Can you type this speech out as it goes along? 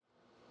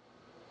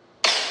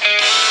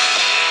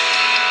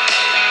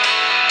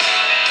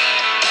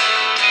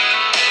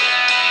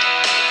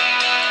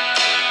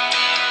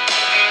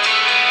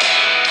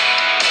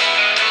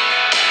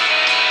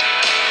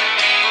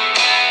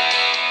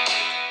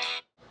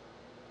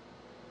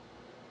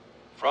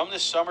From the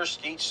Summer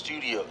Skate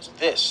Studios,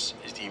 this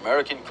is the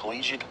American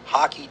Collegiate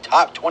Hockey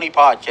Top 20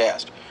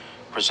 Podcast,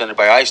 presented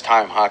by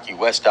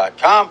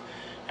IceTimeHockeyWest.com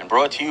and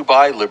brought to you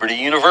by Liberty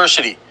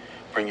University.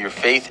 Bring your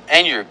faith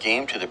and your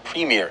game to the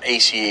premier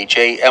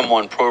ACHA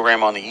M1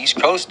 program on the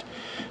East Coast.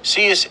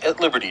 See us at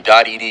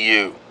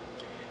liberty.edu.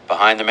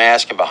 Behind the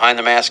Mask and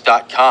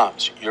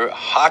BehindTheMask.com's your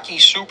hockey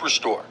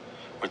superstore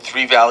with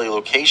 3 Valley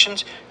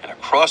locations and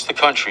across the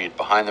country at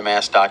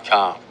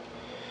BehindTheMask.com.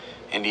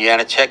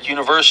 Indiana Tech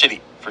University.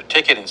 For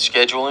ticket and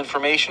schedule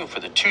information for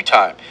the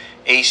 2-time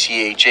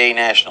ACHA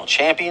National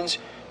Champions,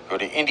 go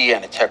to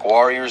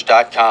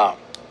IndianaTechWarriors.com.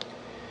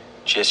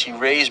 Jesse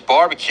Ray's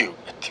Barbecue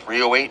at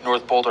 308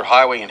 North Boulder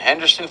Highway in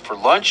Henderson for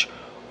lunch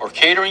or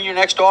catering your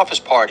next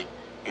office party.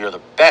 We are the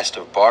best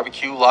of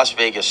barbecue Las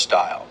Vegas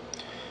style.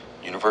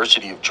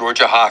 University of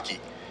Georgia Hockey,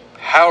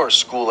 Power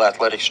School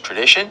athletics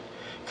tradition,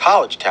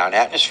 college town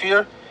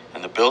atmosphere,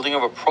 and the building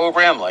of a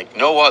program like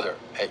no other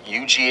at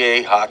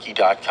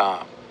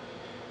UGAHockey.com.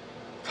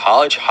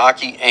 College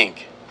Hockey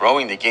Inc.,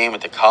 growing the game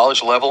at the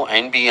college level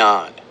and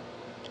beyond.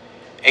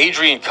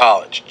 Adrian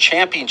College,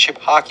 championship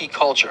hockey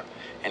culture,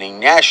 and a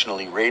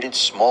nationally rated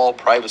small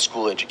private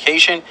school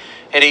education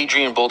at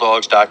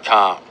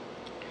AdrianBulldogs.com.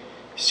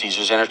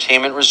 Caesars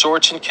Entertainment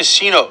Resorts and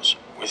Casinos.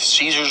 With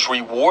Caesars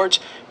Rewards,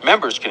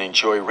 members can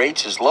enjoy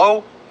rates as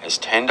low as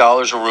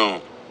 $10 a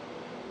room.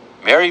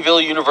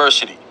 Maryville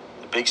University,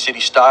 the big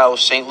city style of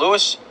St.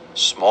 Louis,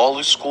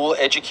 small school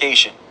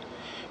education.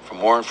 For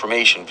more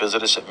information,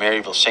 visit us at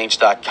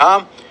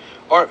MaryvilleSaints.com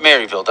or at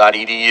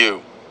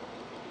Maryville.edu.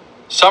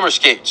 Summer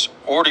Skates.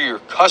 Order your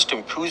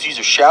custom koozies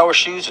or shower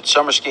shoes at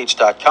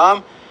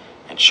summerskates.com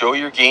and show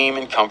your game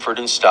in comfort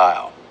and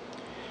style.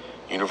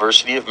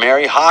 University of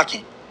Mary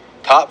Hockey.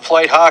 Top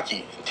flight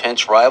hockey,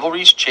 intense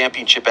rivalries,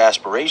 championship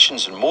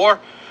aspirations, and more.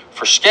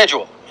 For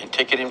schedule and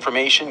ticket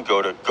information,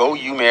 go to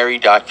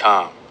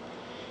goumary.com.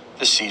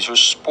 The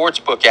Caesars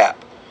Sportsbook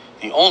app.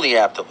 The only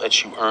app that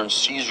lets you earn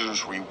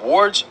Caesars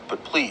rewards,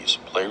 but please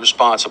play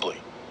responsibly.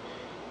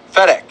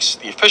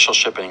 FedEx, the official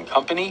shipping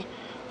company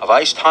of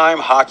Ice Time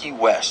Hockey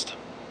West.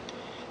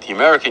 The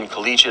American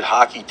Collegiate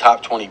Hockey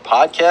Top 20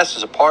 Podcast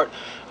is a part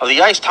of the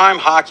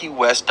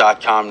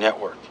IceTimeHockeyWest.com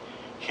network.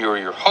 Here are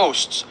your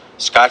hosts,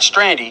 Scott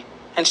Strandy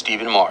and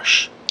Stephen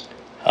Marsh.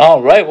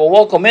 All right, well,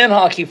 welcome in,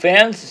 hockey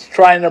fans. It's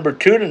try number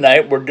 2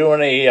 tonight. We're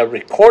doing a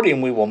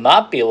recording. We will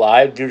not be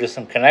live due to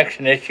some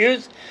connection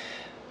issues.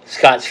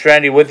 Scott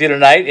Strandy with you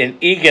tonight in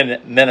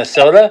Eagan,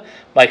 Minnesota.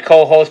 My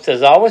co-host,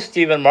 as always,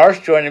 Stephen Marsh,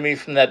 joining me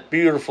from that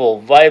beautiful,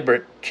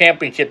 vibrant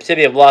championship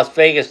city of Las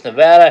Vegas,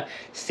 Nevada.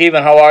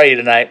 Stephen, how are you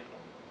tonight?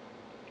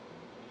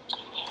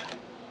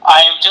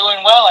 I am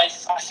doing well. I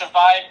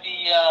survived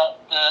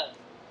the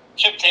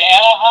trip to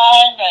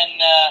Anaheim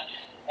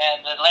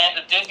and the land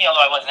of Disney,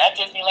 although I wasn't at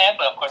Disneyland,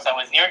 but of course I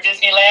was near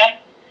Disneyland.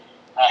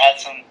 I had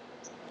some,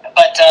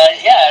 but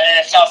and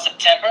it's now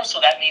September,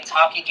 so that means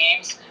hockey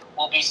games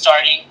will be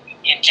starting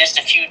in just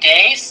a few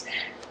days,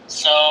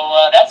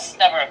 so that's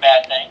never a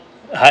bad thing.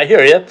 I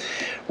hear you.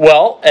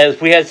 Well,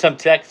 as we had some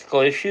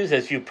technical issues,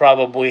 as you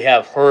probably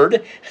have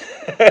heard,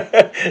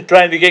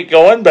 trying to get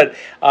going, but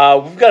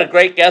we've got a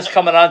great guest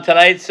coming on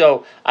tonight,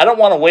 so I don't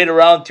want to wait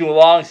around too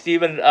long,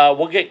 Stephen.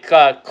 We'll get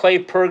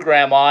Clay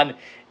Pergram on,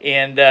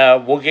 and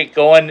we'll get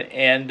going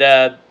and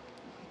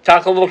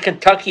talk a little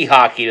Kentucky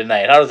hockey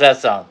tonight. How does that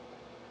sound?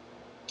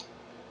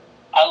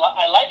 I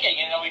like it.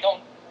 You know, we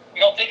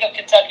don't think of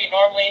Kentucky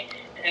normally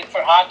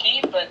for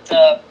hockey, but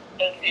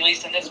at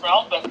least in this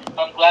round. But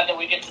I'm glad that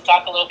we get to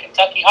talk a little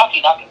Kentucky hockey,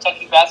 not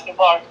Kentucky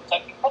basketball or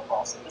Kentucky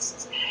football. So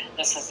this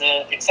is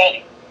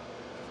exciting.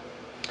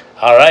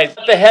 All right,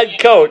 the head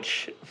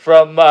coach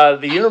from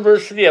the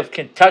University of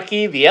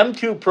Kentucky, the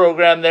M2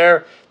 program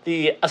there,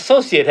 the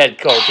associate head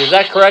coach. Is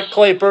that correct,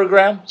 Clay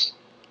Pergram?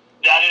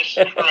 That is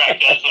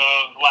correct, as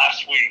of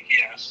last week,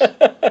 yes.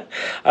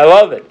 I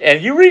love it.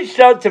 And you reached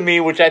out to me,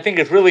 which I think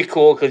is really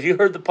cool, because you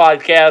heard the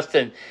podcast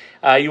and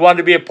you wanted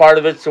to be a part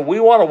of it. So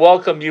we want to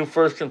welcome you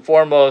first and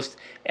foremost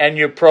and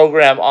your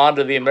program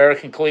onto the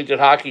American Collegiate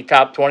Hockey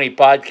Top 20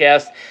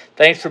 Podcast.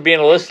 Thanks for being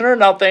a listener.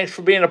 Now thanks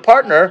for being a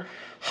partner.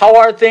 How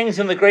are things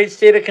in the great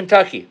state of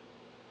Kentucky?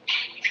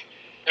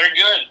 They're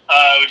good.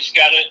 We just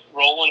got it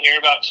rolling here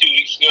about 2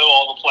 weeks ago.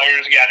 All the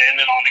players got in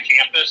and on the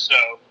campus,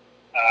 so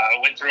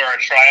went through our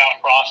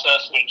tryout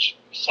process, which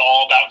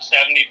saw about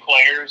 70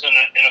 players in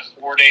a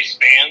 4-day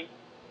span,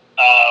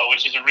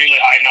 which is a really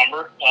high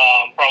number,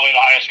 probably the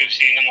highest we've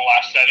seen in the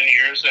last 7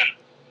 years. And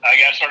I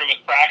got started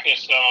with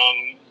practice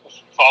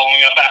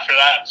following up after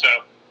that. So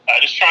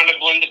just trying to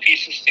blend the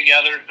pieces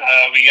together.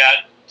 We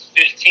got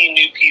 15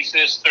 new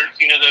pieces.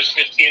 13 of those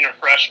 15 are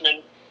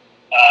freshmen,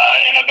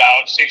 and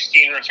about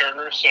 16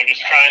 returners. So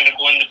just trying to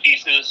blend the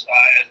pieces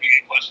as we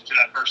get closer to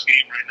that first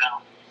game right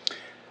now.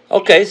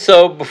 Okay,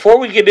 so before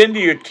we get into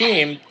your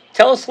team,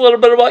 tell us a little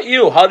bit about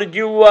you. How did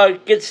you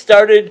get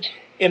started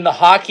in the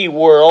hockey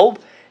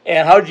world,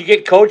 and how did you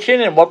get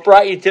coaching, and what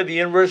brought you to the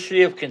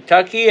University of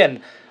Kentucky,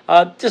 and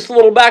just a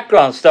little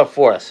background stuff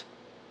for us.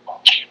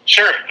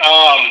 Sure.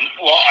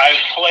 Well,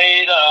 I've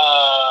played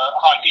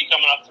hockey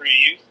coming up through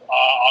youth.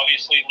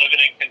 Obviously, living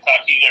in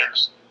Kentucky,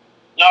 there's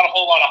not a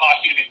whole lot of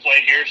hockey to be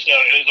played here, so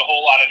it was a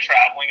whole lot of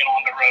traveling and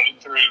on the road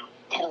through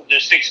the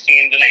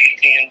 16s and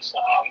 18s.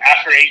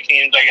 After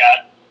 18s, I got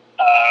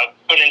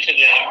put into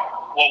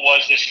what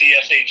was the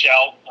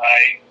CSHL.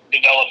 I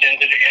developed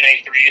into the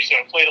NA3, so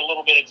I played a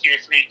little bit of Tier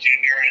 3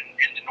 junior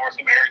in the North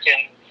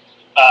American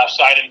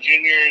side of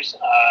juniors.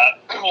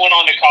 Went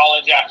on to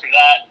college after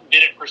that.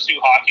 Didn't pursue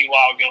hockey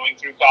while going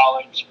through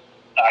college.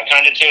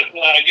 Kind of took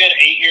a good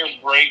 8-year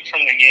break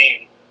from the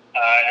game,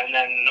 and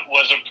then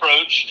was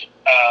approached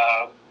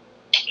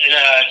in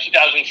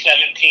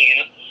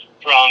 2017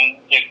 from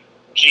the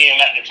GM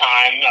at the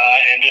time,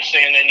 and just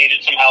saying they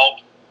needed some help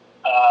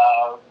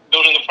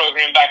building the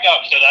program back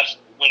up. So that's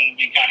when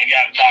we kind of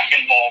got back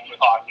involved with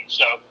hockey.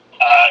 So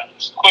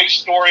quick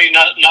story,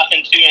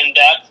 nothing too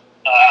in-depth.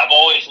 I've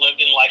always lived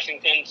in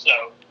Lexington,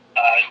 so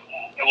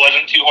it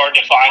wasn't too hard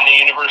to find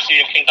the University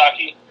of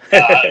Kentucky,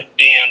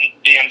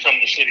 being from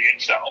the city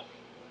itself.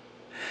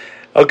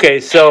 Okay,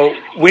 so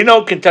we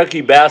know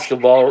Kentucky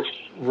basketball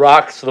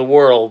rocks the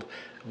world,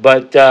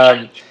 but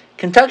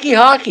Kentucky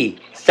hockey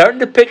starting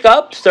to pick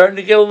up, starting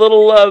to get a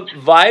little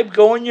vibe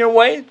going your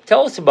way.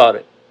 Tell us about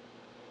it.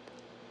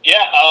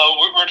 Yeah,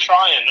 we're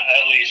trying,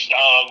 at least.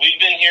 We've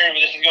been here,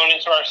 this is going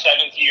into our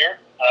 7th year.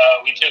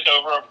 We took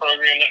over a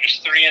program that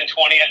was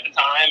 3-20 at the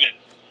time,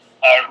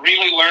 and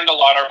really learned a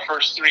lot our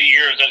first 3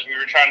 years as we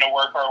were trying to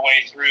work our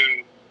way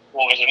through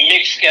what was a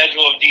mixed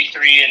schedule of D3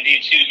 and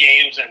D2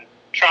 games, and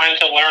trying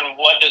to learn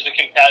what does a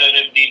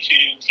competitive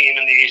D2 team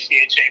in the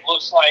ACHA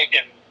looks like,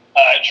 and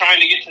trying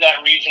to get to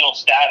that regional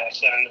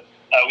status. And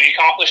we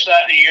accomplished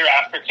that the year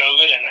after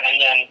COVID, and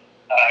then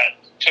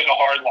took a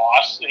hard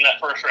loss in that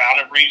first round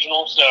of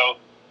regional. So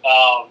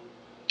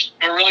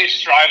we're really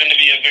striving to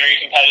be a very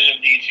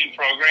competitive D2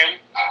 program.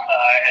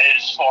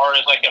 As far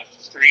as like a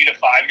 3 to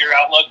 5 year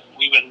outlook,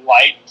 we would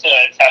like to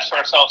test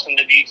ourselves in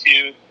the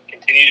D2,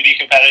 continue to be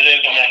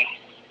competitive, and then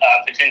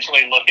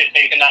potentially look at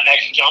taking that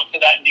next jump to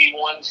that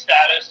D1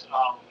 status.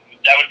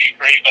 That would be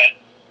great, but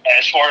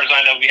as far as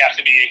I know, we have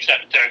to be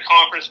accepted to a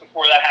conference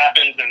before that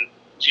happens, and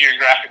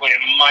geographically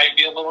it might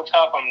be a little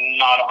tough. I'm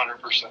not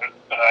 100%,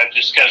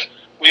 just because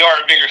we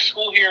are a bigger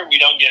school here. We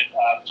don't get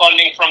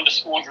funding from the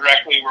school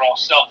directly. We're all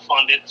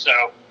self-funded,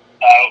 so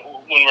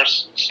when we're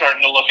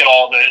starting to look at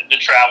all the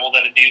travel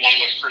that a D1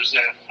 would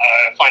present,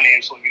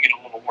 financially, we get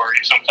a little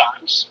worried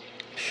sometimes.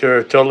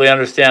 Sure, totally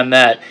understand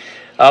that.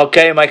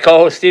 Okay, my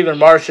co-host Stephen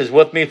Marsh is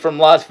with me from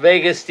Las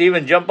Vegas.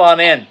 Stephen, jump on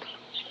in.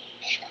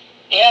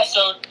 Yeah,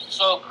 so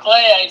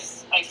Clay,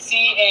 I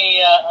see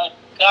a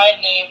guy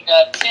named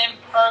Tim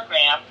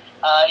Pergram.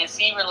 Is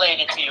he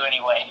related to you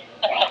anyway?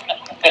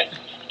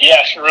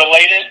 Yes,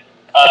 related.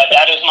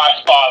 That is my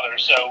father.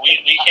 So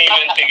we came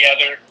in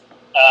together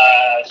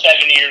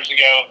 7 years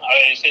ago.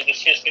 I was his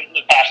assistant in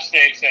the past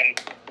 6, and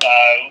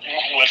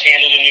was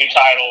handed a new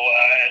title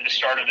at the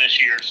start of this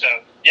year. So,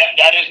 yeah,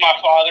 that is my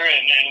father,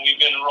 and we've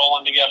been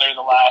rolling together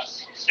the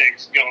last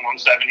 6, going on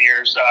 7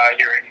 years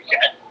here at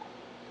UK.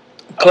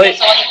 Clay. Okay,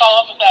 so let me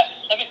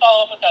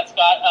follow up with that,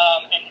 Scott,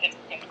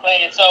 and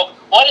Clay. And so,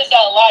 what is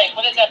that like?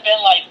 What has that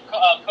been like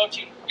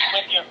coaching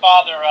with your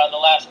father the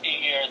last few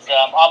years?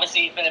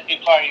 Obviously, he's been a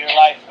big part of your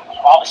life.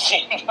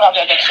 Obviously, not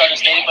that that's sort of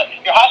stated, but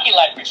your hockey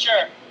life for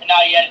sure. And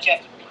now you had a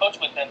chance to coach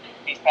with him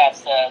these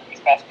past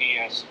few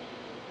years.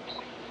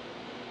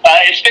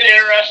 It's been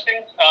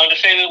interesting, to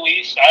say the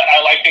least.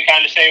 I like to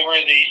kind of say we're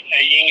the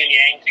yin and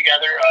yang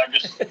together,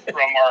 just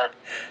from our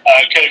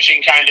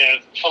coaching kind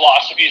of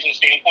philosophies and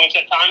standpoints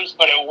at times,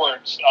 but it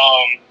works.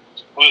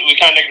 We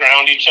kind of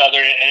ground each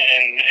other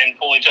and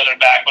pull each other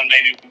back when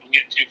maybe we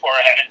get too far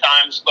ahead at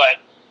times.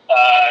 But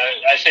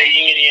I say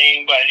yin and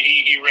yang, but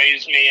he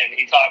raised me and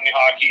he taught me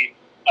hockey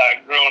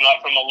growing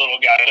up from a little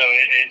guy. So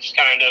it's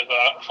kind of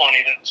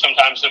funny that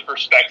sometimes the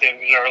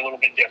perspectives are a little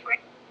bit different.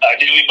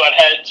 Do we butt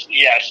heads?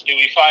 Yes. Do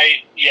we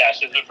fight?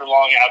 Yes. Is it for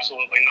long?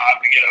 Absolutely not.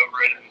 We get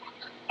over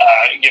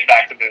it and get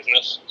back to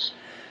business.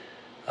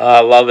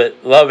 Love it.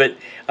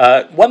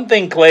 One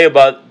thing, Clay,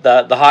 about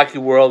the hockey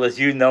world, as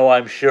you know,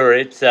 I'm sure,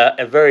 it's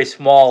a very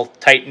small,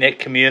 tight-knit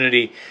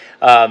community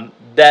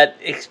that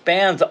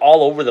expands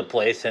all over the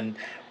place. And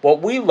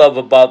what we love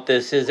about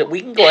this is that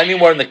we can go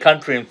anywhere in the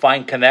country and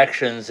find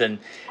connections. And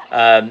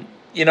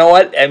you know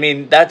what? I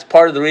mean, that's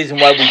part of the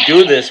reason why we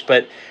do this.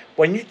 But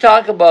when you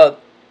talk about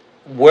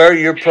where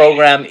your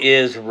program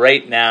is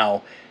right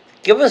now,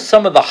 give us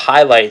some of the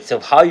highlights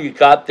of how you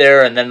got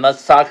there, and then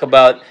let's talk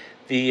about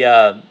the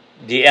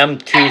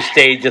M2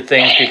 stage of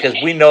things, because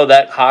we know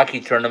that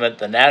hockey tournament,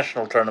 the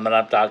national tournament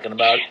I'm talking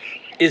about,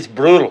 is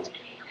brutal.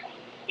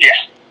 Yeah.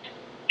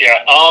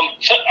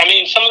 So, I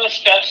mean, some of the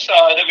steps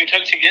that we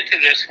took to get to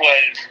this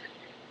was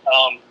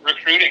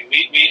recruiting.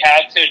 We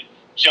had to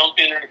jump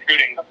in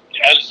recruiting.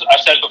 As I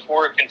said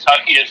before,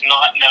 Kentucky is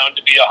not known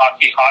to be a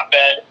hockey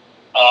hotbed.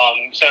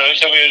 So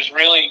it was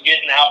really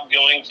getting out,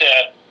 going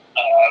to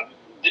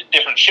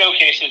different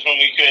showcases when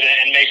we could,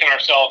 and making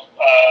ourselves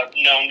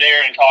known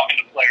there, and talking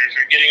to players,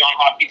 or getting on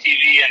hockey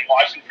TV and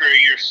watching for a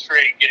year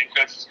straight, getting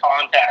coaches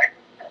contact,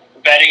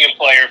 vetting a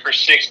player for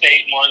 6 to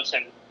 8 months,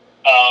 and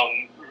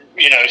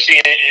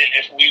seeing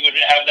if we would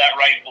have that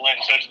right blend.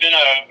 So it's been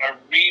a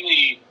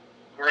really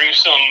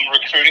gruesome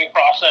recruiting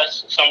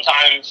process.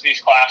 Sometimes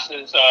these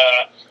classes,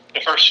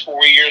 the first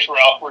 4 years were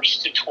upwards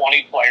to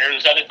 20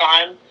 players at a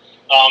time.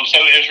 So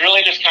it was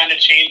really just kind of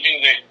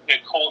changing the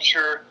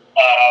culture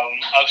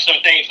of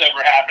some things that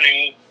were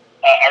happening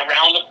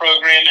around the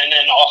program, and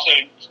then also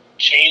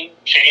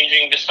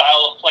changing the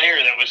style of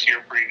player that was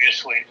here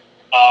previously.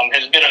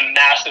 Has been a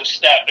massive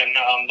step.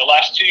 And the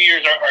last 2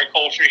 years, our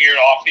culture here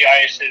off the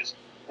ice has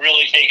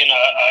really taken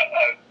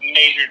a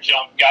major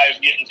jump. Guys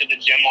get into the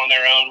gym on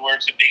their own, where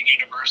it's a big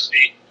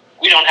university.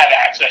 We don't have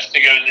access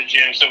to go to the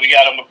gym, so we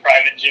got them a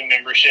private gym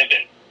membership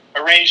and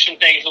arrange some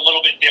things a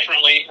little bit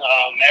differently.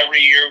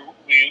 Every year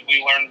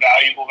we learn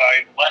valuable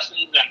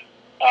lessons, and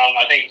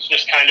I think it's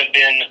just kind of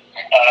been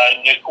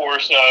the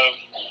course of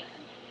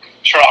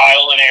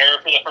trial and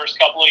error for the first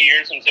couple of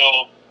years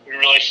until we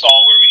really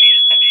saw where we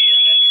needed to be,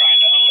 and then trying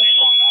to hone in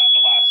on that the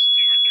last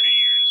 2 or 3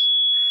 years.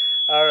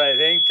 All right,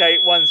 hang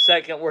tight 1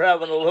 second. We're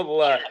having a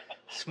little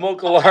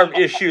smoke alarm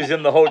issues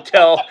in the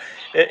hotel.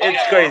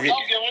 It's crazy.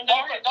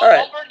 All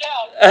right,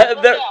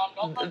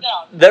 don't burn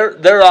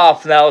down. They're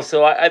off now,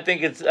 so I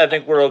think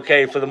we're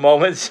okay for the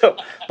moment. So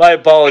my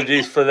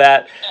apologies for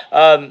that.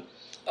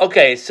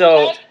 Okay,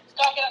 so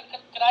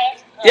Can I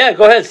ask? Yeah,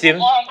 go ahead, Stephen.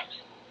 More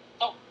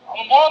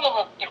on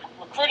the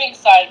recruiting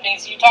side of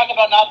things. You talk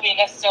about not being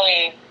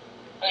necessarily,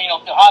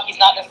 the hockey's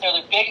not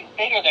necessarily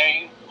bigger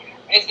there.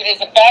 Is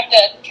the fact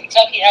that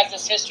Kentucky has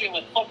this history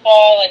with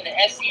football and the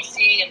SEC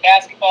and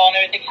basketball and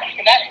everything,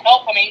 can that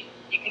help? I mean,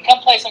 you can come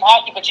play some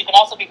hockey, but you can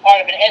also be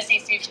part of an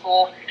SEC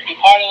school, be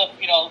part of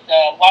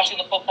watching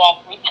the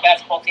football, root the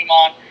basketball team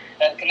on.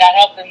 Can that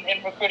help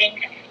in recruiting?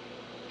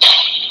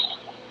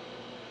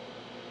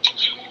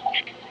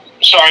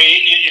 Sorry,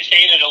 you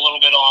faded a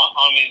little bit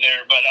on me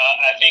there, but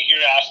I think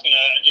you're asking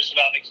just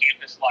about the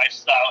campus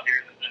lifestyle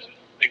here.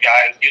 The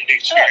guys get the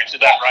experience. Sure.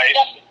 Is that right?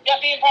 Yeah,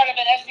 being part of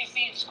an SEC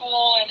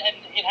school and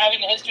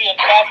having the history of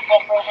the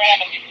basketball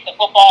program and the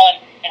football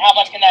and how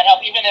much can that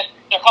help? Even if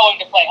they're going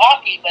to play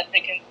hockey, but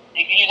they can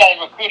use that as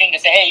recruiting to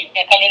say, hey, you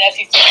can come to an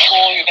SEC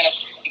school. You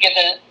get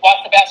to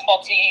watch the basketball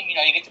team. You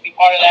get to be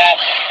part of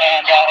that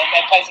and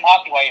play some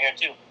hockey while you're here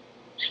too.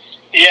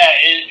 Yeah,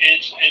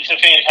 it's a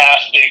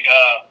fantastic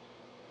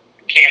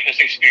campus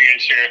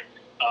experience here.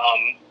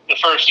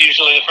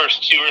 Usually the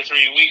first 2 or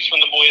 3 weeks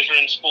when the boys are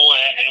in school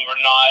and we're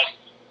not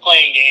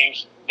playing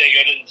games, they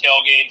go to the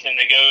tailgates and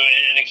they go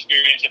and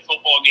experience a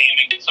football game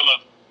and get some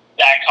of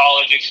that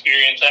college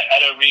experience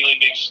at a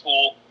really big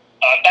school.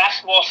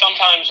 Basketball,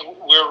 sometimes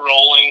we're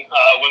rolling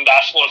when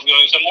basketball is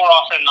going. So more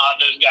often than not,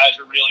 those guys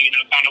are really,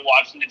 kind of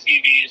watching the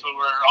TVs when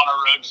we're on a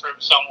road trip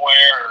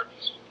somewhere, or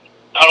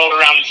huddled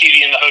around the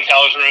TV in the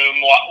hotel's room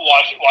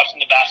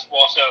watching the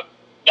basketball. So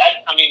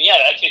that's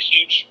a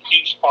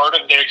huge part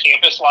of their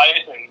campus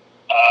life, and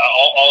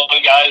all the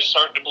guys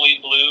start to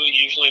bleed blue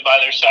usually by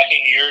their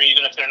second year,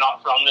 even if they're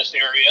not from this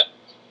area.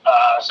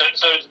 So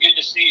it's good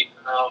to see.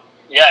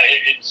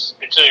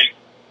 It's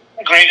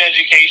a great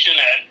education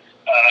at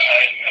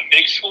a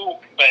big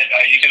school, but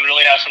you can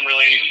really have some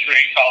really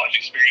great college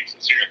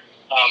experiences here.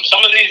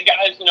 Some of these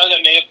guys,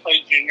 that may have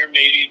played junior,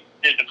 maybe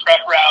did the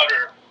prep route,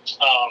 or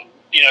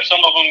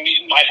some of them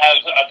might have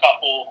a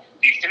couple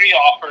D3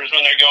 offers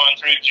when they're going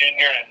through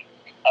junior, and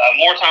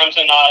more times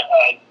than not,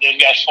 those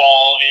guys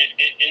fall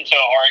into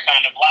our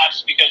kind of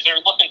laps because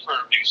they're looking for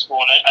a big school.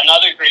 And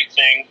another great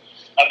thing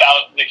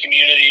about the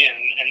community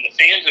and the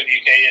fans of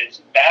UK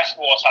is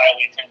basketball is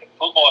highly attended,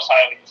 football is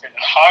highly attended.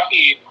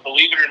 Hockey,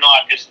 believe it or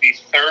not, is the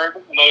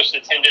third most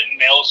attended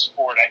male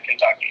sport at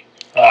Kentucky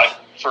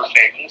for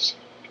fans.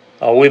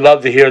 Oh, we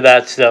love to hear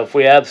that stuff.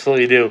 We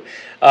absolutely do.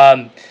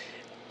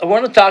 I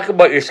want to talk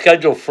about your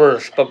schedule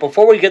first, but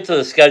before we get to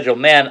the schedule,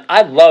 man,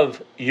 I love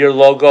your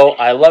logo.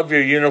 I love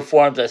your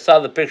uniforms. I saw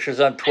the pictures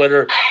on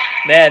Twitter.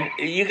 Man,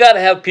 you got to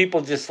have people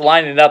just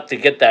lining up to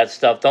get that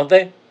stuff, don't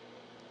they?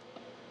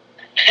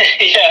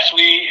 Yes,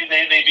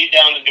 they beat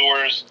down the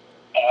doors.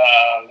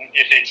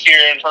 If it's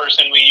here in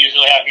person, we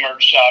usually have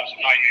merch shops.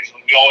 Not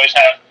usually. We always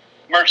have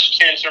merch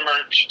tents or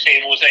merch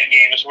tables at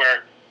games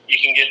where you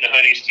can get the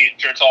hoodies,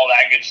 t-shirts, all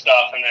that good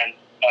stuff, and then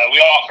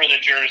we offer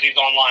the jerseys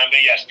online, but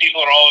yes,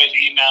 people are always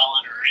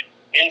emailing or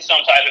in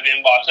some type of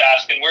inbox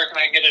asking, where can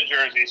I get a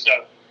jersey?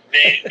 So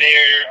they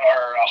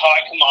are a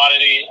hot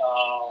commodity.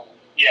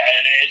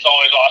 And it's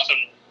always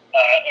awesome.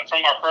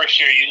 From our first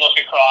year, you look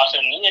across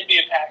and it'd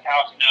be a packed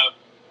house,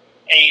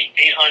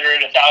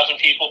 800, 1,000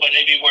 people, but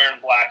they'd be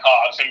wearing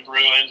Blackhawks and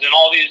Bruins and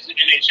all these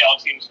NHL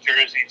teams'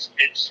 jerseys.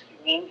 It's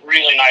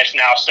really nice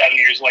now, 7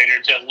 years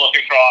later, to look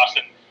across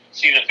and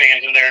see the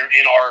fans, and they're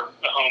in our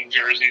home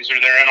jerseys, or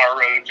they're in our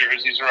road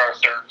jerseys, or our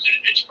thirds.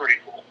 It's pretty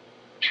cool.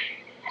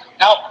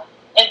 Now,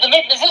 help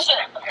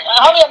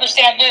me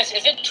understand this.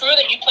 Is it true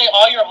that you play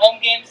all your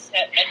home games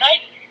at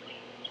midnight?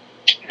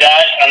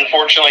 That,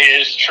 unfortunately,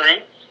 is true.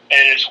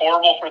 And it's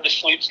horrible for the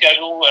sleep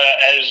schedule.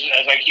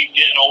 As I keep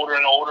getting older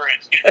and older,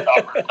 it's getting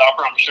tougher and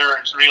tougher. I'm sure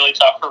it's really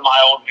tough for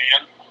my old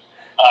man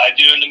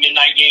doing the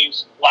midnight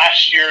games.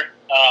 Last year,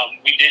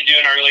 we did do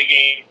an early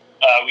game.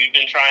 We've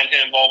been trying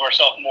to involve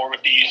ourselves more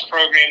with the youth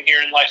program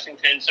here in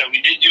Lexington. So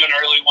we did do an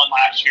early one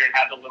last year and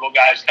had the little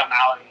guys come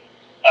out, and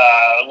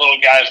little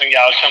guys and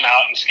gals come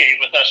out and skate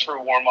with us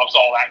for warm-ups,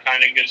 all that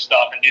kind of good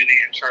stuff, and do the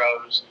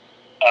intros.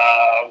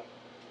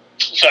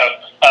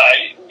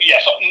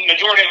 Yes,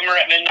 majority of them are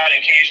at midnight.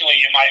 Occasionally,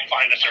 you might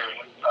find us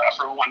early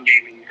for one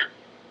game a year.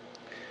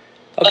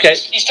 Okay.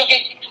 You still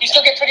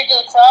get pretty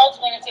good crowds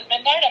when it's at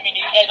midnight. I mean,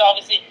 you guys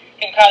obviously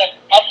can kind of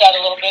up that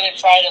a little bit and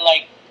try to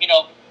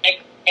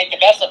make the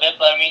best of it.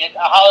 But I mean,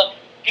 how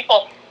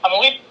people? I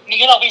mean,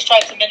 we've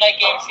tried some midnight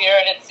games here,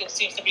 and it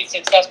seems to be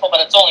successful. But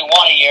it's only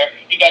one a year.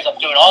 You guys are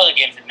doing all the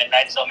games at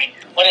midnight. So I mean,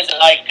 what is it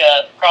like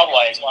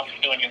crowd-wise when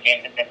you're doing your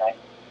games at midnight?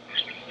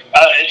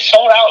 It's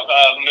sold out.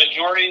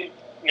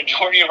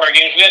 Majority of our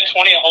games. We had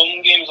 20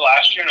 home games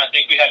last year, and I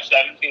think we had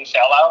 17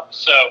 sellouts.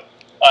 So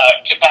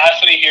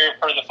capacity here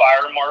for the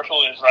fire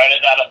marshal is right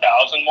at that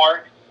 1,000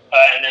 mark,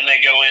 and then they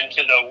go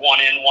into the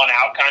one in, one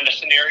out kind of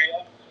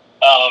scenario.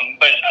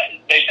 But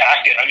they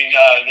pack it. I mean,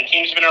 the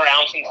team's been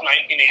around since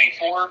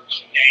 1984,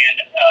 and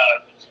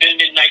it's been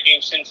midnight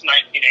games since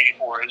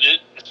 1984.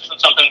 This isn't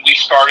something we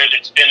started.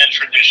 It's been a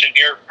tradition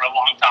here for a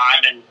long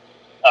time, and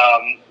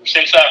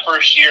since that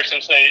first year,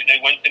 since they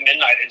went to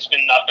midnight, it's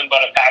been nothing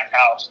but a packed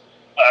house.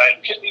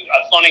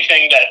 A funny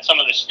thing that some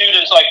of the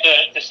students like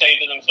to say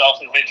to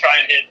themselves is they try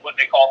and hit what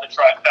they call the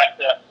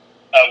trifecta.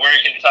 We're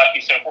in Kentucky,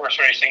 so horse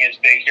racing is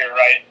big here,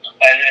 right?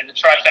 And the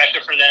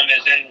trifecta for them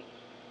is in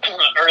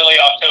early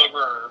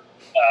October,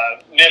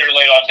 mid or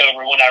late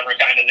October, whenever,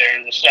 kind of there,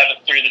 the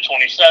 7th through the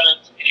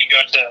 27th. You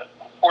go to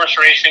horse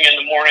racing in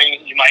the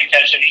morning, you might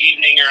catch an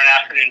evening or an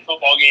afternoon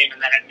football game,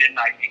 and then at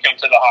midnight you come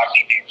to the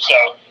hockey game. So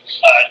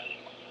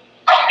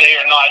they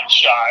are not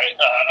shy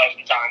of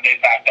the time. They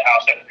pack the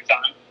house every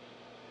time.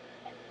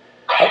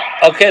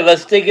 Okay,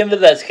 let's dig into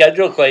that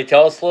schedule, Clay.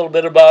 Tell us a little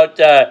bit about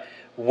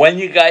when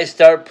you guys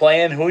start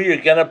playing, who you're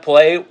going to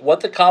play, what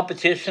the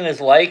competition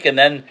is like, and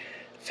then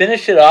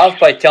finish it off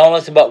by telling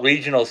us about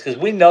regionals, because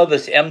we know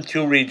this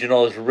M2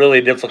 regional is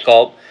really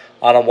difficult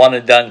on a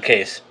one-and-done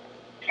case.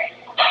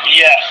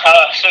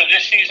 Yeah, so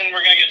this season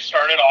we're going to get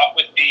started off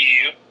with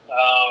BU.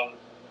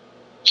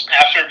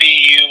 After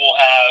BU,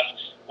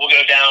 we'll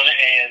go down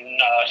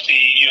and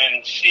see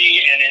UNC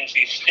and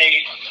NC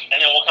State,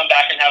 and then we'll come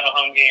back and have a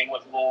home game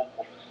with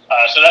Louisville.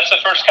 So that's the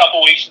first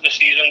couple weeks of the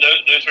season.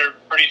 Those are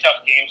pretty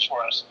tough games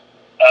for us.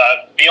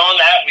 Beyond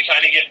that, we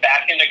kind of get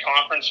back into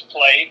conference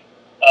play.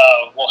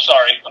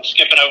 I'm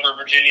skipping over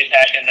Virginia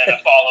Tech, and then a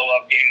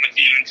follow-up game with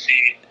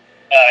UNC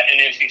and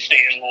NC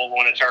State and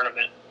Louisville in a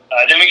tournament.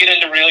 Then we get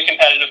into really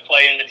competitive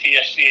play in the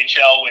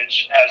TSCHL,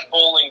 which has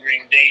Bowling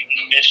Green,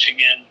 Dayton,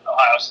 Michigan,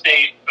 Ohio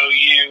State,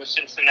 OU,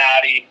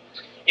 Cincinnati,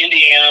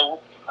 Indiana,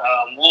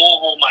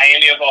 Louisville,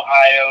 Miami of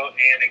Ohio,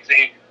 and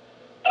Xavier.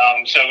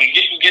 So we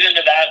get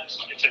into that.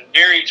 It's a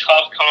very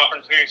tough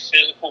conference, very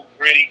physical,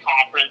 gritty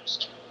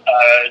conference.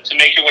 To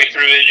make your way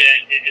through it,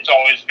 it's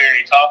always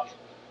very tough.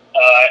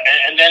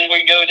 And then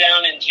we go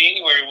down in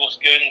January. We'll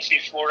go and see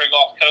Florida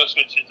Gulf Coast,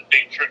 which is a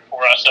big trip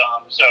for us.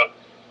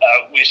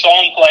 We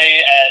saw them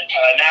play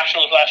at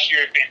Nationals last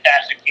year.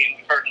 Fantastic team.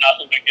 We've heard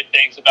nothing but good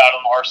things about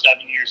them our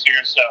 7 years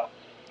here. So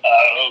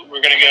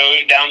we're going to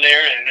go down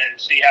there and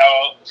see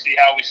how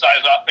we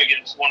size up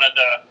against one of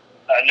the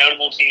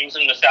notable teams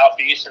in the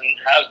Southeast, and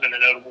has been a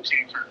notable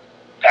team for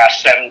the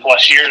past 7+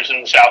 years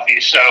in the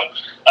Southeast. So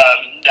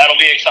that'll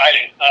be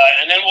exciting.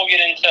 And then we'll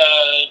get into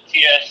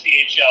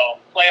TSCHL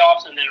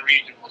playoffs and then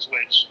regionals,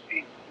 which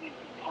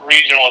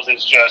regionals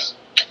is just,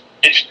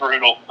 it's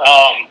brutal.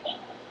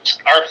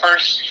 Our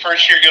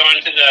first year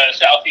going to the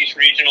Southeast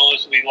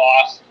Regionals, we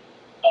lost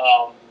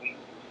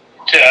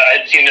to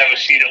a team that was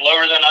seated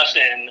lower than us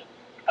in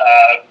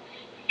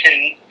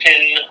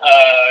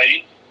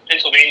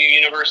Pennsylvania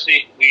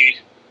University. We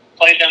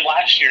played them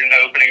last year in the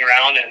opening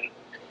round and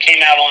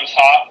came out on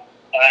top.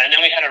 And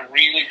then we had a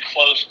really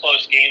close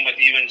game with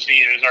UNC.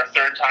 It was our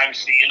third time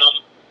seeing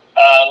them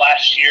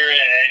last year,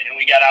 and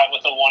we got out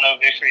with a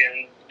 1-0 victory,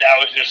 and that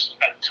was just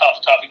a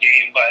tough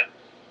game. But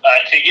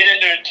to get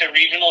into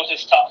regionals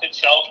is tough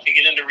itself. To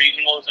get into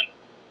regionals and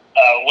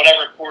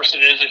whatever course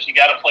it is, if you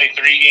got to play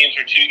 3 games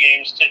or 2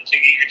 games to get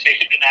your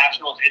ticket to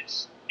nationals,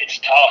 it's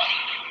tough.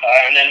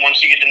 And then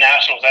once you get to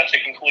nationals, that's a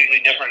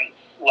completely different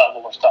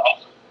level of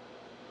tough.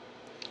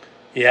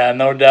 Yeah,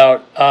 no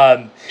doubt.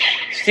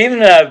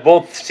 Stephen and I have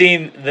both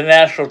seen the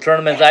national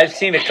tournaments. I've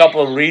seen a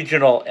couple of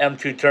regional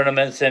M2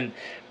 tournaments, and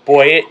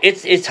boy,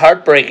 it's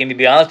heartbreaking, to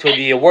be honest with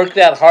you. You work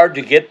that hard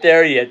to get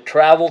there, you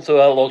travel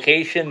to a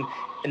location,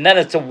 and then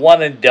it's a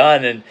one and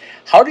done. And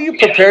how do you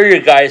prepare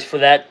your guys for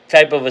that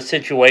type of a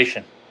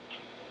situation?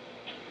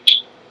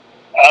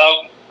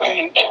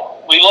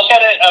 We look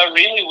at it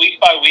really week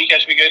by week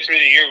as we go through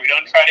the year. We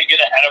don't try to get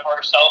ahead of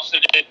ourselves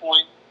at this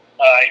point.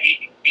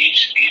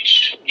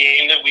 Each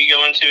game that we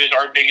go into is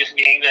our biggest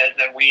game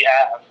that we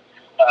have.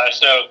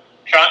 So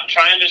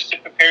trying just to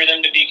prepare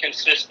them to be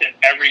consistent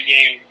every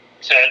game,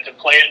 to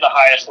play at the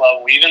highest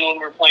level, even when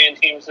we're playing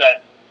teams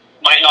that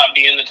might not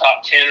be in the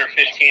top 10 or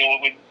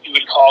 15, what you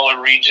would call a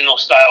regional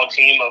style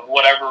team of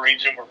whatever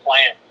region we're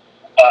playing.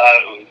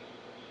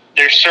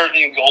 there's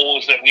certain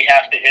goals that we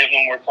have to hit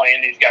when we're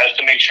playing these guys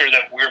to make sure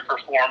that we're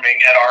performing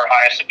at our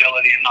highest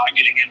ability and not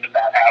getting into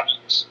bad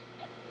habits.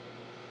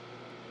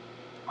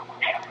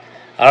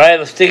 All right,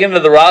 let's dig into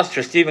the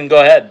roster. Steven,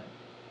 go ahead.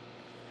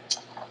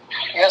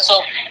 Yeah,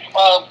 so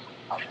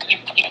you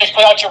just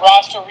put out your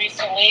roster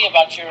recently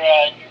about your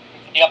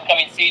the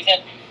upcoming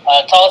season.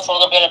 Tell us a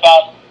little bit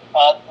about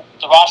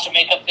the roster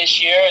makeup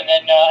this year, and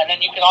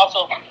then you can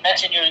also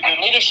mention your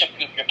leadership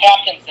group, your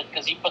captains,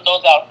 because you put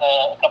those out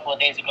a couple of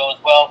days ago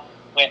as well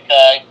with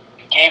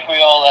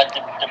Gabriel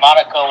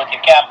DeMonico with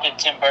your captain,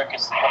 Tim Burke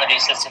is one of the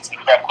assistants,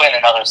 and Brett Quinn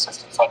another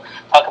assistant. So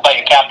talk about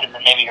your captains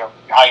and maybe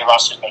how your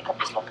roster's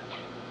makeup is looking.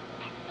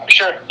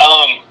 Sure.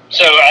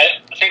 So I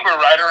think we're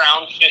right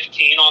around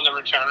 15 on the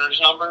returners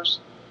numbers,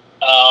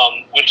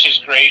 which is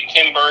great.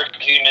 Tim Burke,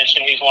 as you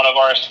mentioned, he's one of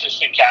our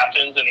assistant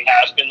captains, and he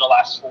has been the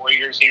last 4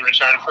 years. He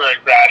returned for a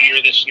grad year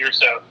this year,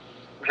 so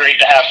great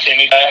to have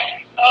Timmy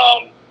back.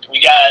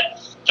 We got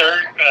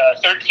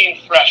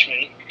 13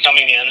 freshmen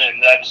coming in,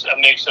 and that's a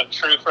mix of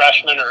true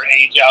freshmen or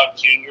age-out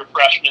junior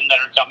freshmen that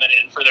are coming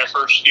in for their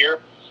first year.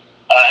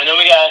 And then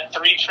we got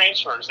 3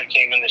 transfers that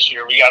came in this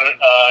year. We got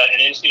an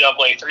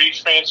NCAA 3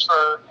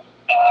 transfer.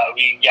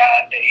 We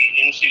got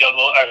an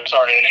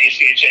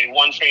ACHA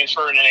 1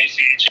 transfer and an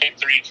ACHA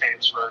 3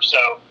 transfer.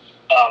 So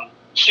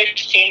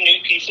 16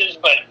 new pieces,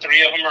 but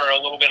 3 of them are a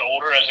little bit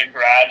older as a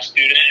grad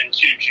student and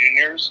 2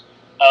 juniors.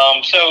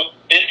 So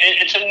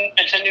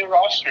it's a new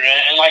roster,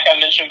 and like I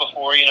mentioned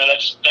before,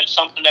 that's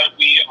something that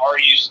we are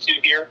used to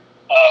here.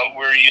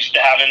 We're used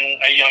to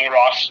having a young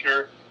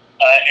roster.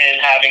 And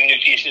having new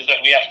pieces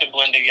that we have to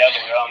blend together.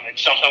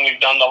 It's something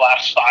we've done the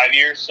last 5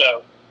 years,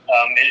 so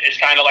it's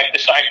kind of like the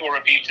cycle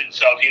repeats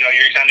itself.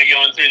 You're kind of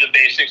going through the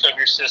basics of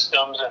your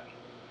systems and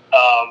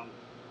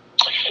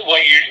what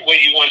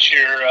you want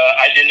your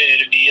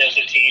identity to be as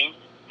a team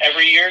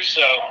every year.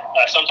 So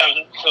sometimes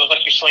it feels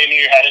like you're slamming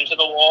your head into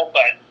the wall,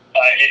 but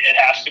it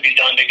has to be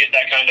done to get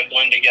that kind of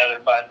blend together.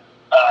 But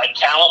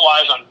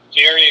talent-wise, I'm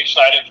very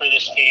excited for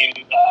this team.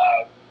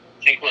 I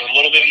think we're a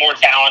little bit more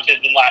talented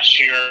than last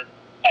year.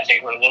 I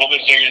think we're a little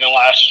bit bigger than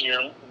last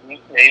year,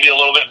 maybe a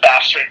little bit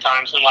faster at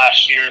times than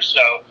last year.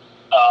 So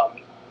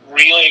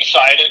really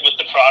excited with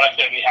the product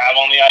that we have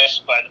on the ice,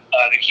 but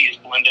the key is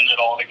blending it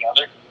all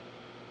together.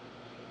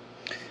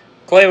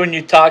 Clay, when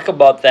you talk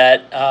about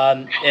that,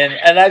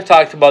 and I've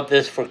talked about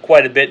this for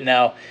quite a bit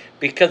now,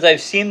 because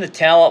I've seen the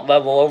talent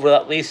level over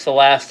at least the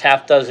last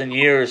half dozen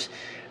years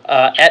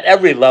at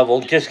every level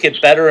just get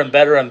better and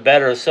better and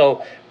better.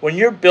 So when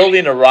you're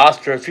building a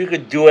roster, if you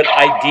could do it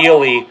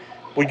ideally,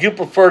 would you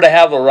prefer to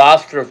have a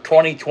roster of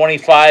 20,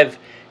 25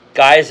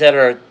 guys that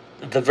are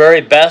the very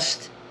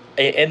best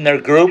in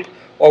their group?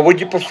 Or would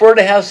you prefer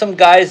to have some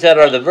guys that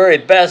are the very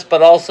best,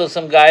 but also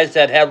some guys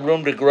that have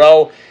room to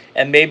grow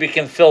and maybe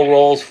can fill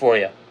roles for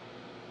you?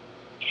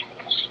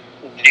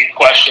 Deep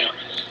question.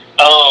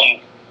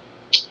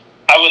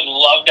 I would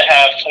love to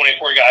have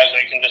 24 guys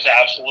that can just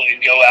absolutely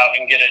go out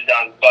and get it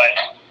done, but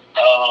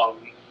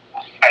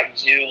I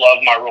do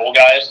love my role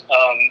guys.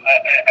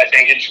 I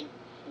think it's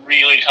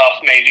really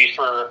tough maybe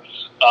for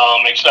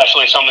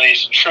especially some of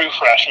these true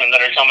freshmen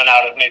that are coming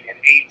out of maybe an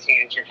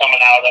 18s or coming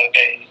out of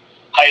a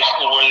high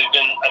school where they've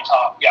been a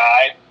top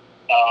guy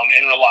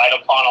and relied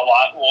upon a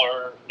lot,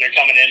 or they're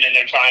coming in and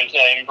they're trying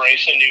to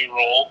embrace a new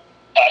role.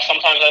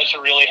 Sometimes that's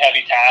a really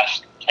heavy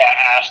task to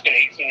ask an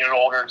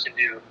 18-year-older to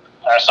do.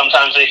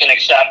 Sometimes they can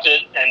accept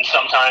it, and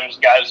sometimes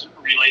guys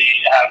really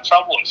have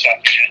trouble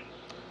accepting it.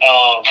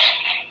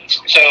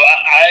 So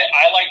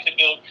I like to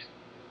build.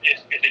 If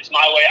it's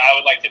my way, I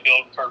would like to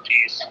build per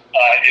piece.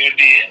 It would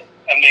be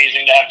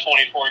amazing to have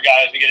 24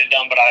 guys to get it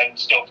done, but I would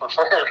still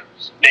prefer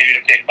maybe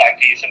to pick by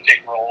piece and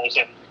pick roles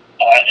and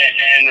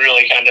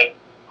really kind of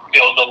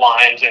build the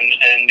lines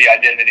and the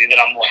identity that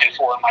I'm looking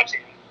for in my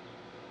team.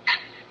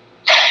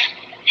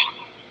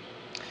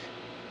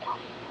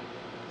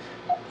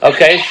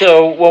 Okay,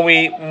 so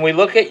when we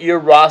look at your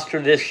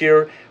roster this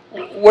year,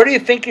 where do you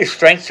think your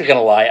strengths are going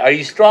to lie? Are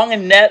you strong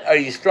in net? Are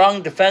you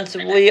strong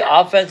defensively,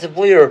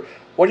 offensively, or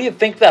what do you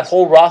think that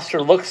whole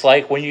roster looks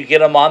like when you get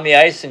them on the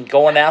ice and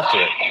going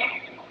after it?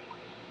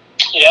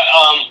 Yeah,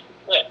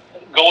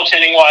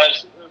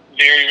 goaltending-wise,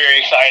 very, very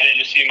excited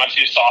to see my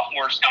 2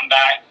 sophomores come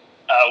back.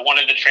 One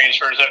of the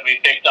transfers that we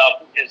picked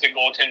up is a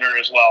goaltender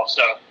as well.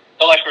 So I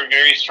feel like we're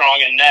very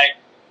strong in net.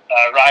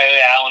 Riley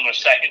Allen was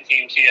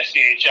second-team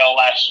TSCHL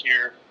last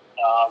year.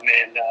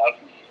 And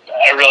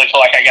I really feel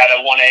like I got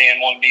a 1A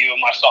and 1B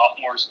with my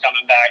sophomores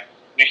coming back.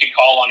 We could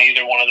call on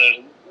either one of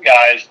those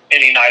guys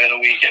any night of the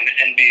week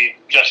and be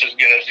just as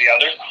good as the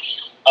other.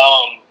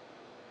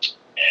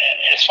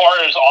 As far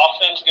as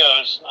offense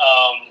goes,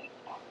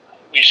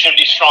 we should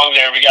be strong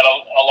there. We got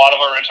a lot of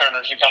our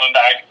returners are coming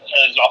back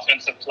as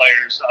offensive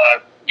players.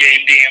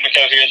 Gabe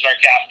D'Amico, who is our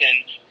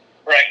captain,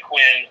 Brett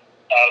Quinn,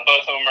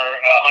 both of them are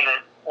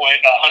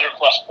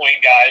 100-plus point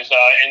guys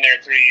in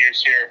their 3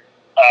 years here.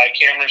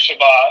 Cameron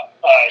Chabot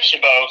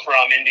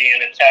from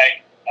Indiana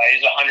Tech.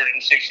 He's a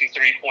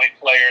 163-point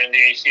player in the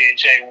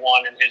ACHA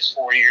 1 in his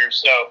 4 years.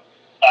 So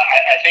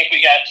I think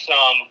we got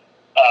some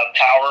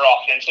power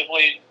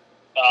offensively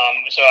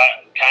So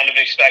I kind of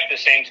expect the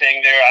same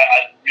thing there.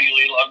 I'd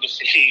really love to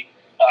see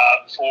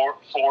 4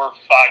 or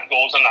 5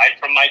 goals a night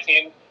from my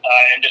team.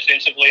 And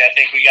defensively, I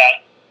think we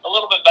got a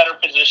little bit better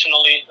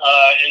positionally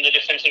in the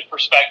defensive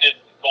perspective.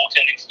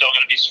 Goaltending's still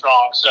going to be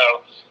strong.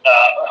 So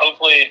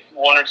hopefully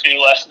 1 or 2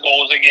 less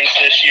goals against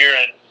this year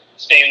and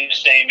staying the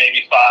same,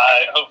 maybe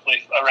 5,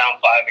 hopefully around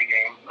 5 a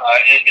game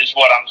is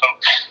what I'm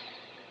hoping.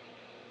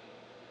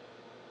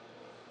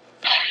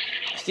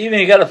 Steven,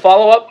 you got a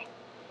follow-up?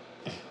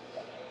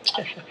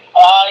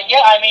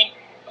 Yeah, I mean,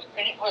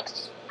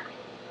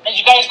 as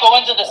you guys go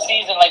into the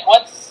season, like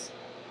what's,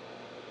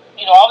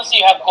 obviously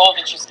you have goals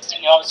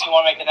that you obviously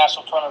want to make the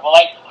national tournament, but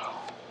like,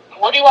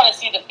 where do you want to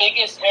see the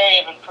biggest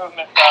area of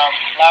improvement from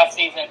last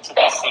season to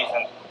this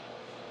season?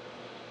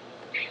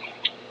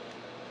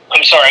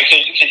 I'm sorry,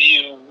 could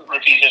you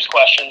repeat his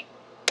question?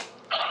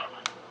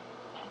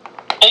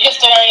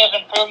 Biggest area of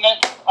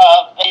improvement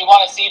that you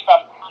want to see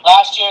from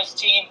last year's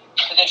team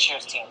to this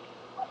year's team?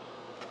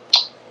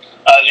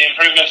 The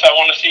improvements I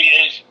want to see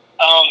is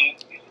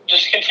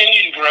just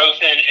continued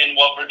growth in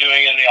what we're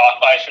doing in the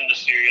off-ice and the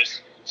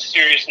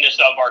seriousness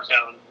of our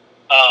tone.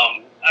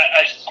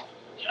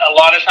 A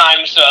lot of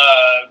times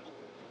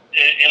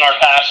in our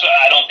past,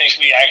 I don't think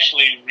we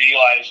actually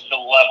realized the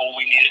level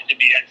we needed to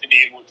be at to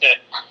be able to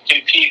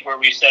compete where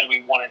we said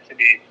we wanted to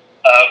be.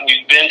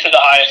 We've been to the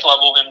highest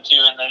level of M2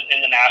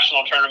 in the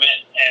national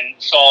tournament and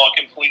saw a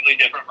completely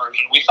different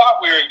version. We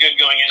thought we were good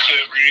going into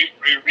it.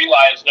 We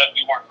realized that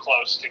we weren't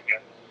close to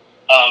good.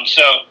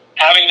 So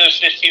having those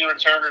 15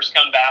 returners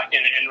come back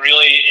and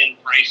really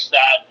embrace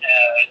that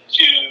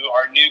to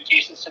our new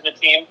pieces to the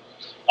team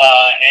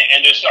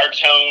and just our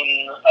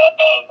tone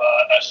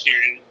of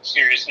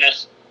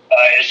seriousness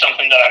is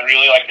something that I'd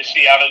really like to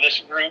see out of this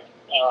group.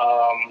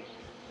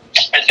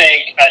 I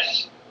think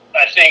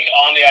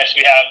on the ice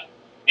we have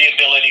the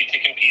ability to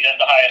compete at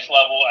the highest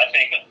level. I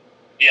think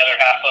the other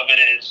half of it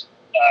is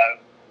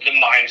the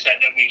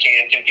mindset that we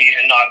can compete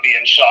and not be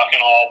in shock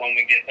and awe when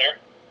we get there.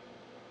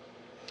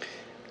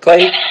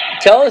 Clay,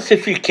 tell us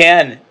if you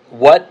can,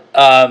 what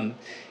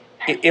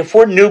if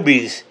we're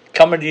newbies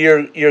coming to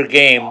your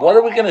game, what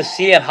are we going to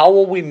see and how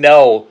will we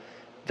know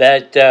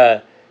that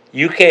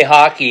UK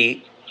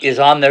hockey is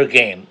on their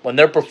game when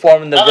they're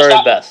performing their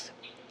very best?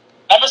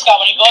 Remember, Scott,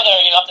 when you go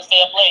there, you have to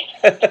stay up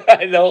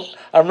late. I know.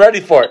 I'm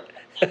ready for it.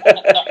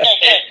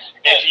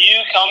 If you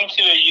come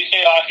to a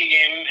UK hockey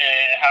game,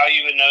 how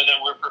you would know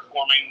that we're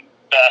performing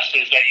best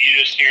is that you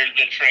just hear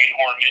the train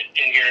horn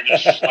in here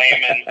just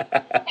slamming 6,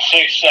 7,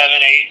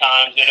 8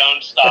 times. They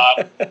don't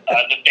stop.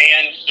 The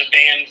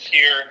band's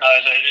here.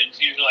 It's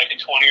usually like a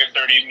 20 or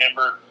 30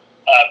 member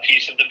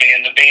piece of the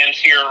band. The band's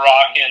here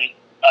rocking,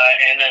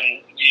 and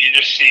then you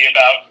just see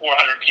about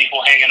 400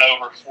 people hanging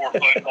over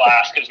 4-foot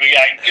glass because we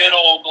got good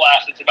old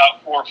glass that's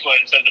about 4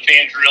 foot, so the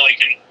fans really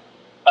can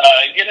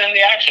get in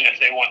the action if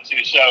they want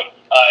to. So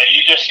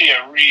you just see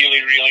a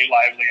really, really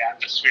lively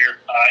atmosphere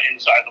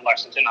inside the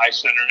Lexington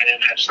Ice Center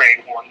and a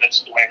train horn that's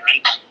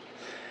blaring.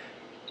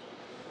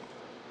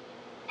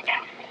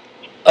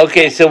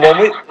 Okay, so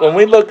when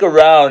we look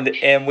around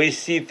and we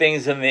see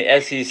things in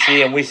the SEC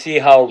and we see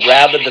how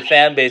rabid the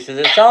fan base is,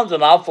 it sounds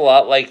an awful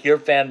lot like your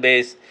fan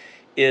base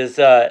is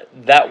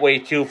that way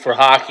too for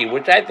hockey,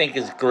 which I think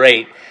is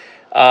great.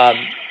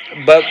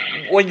 But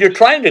when you're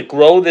trying to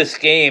grow this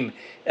game,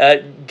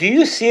 do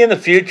you see in the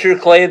future,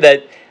 Clay,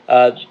 that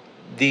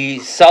the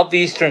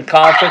Southeastern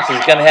Conference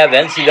is going to have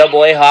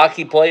NCAA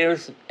hockey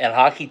players and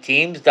hockey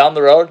teams down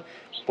the road?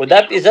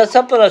 Is that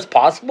something that's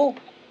possible?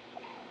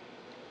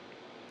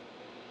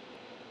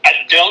 I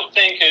don't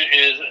think it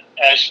is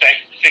as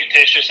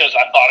fictitious as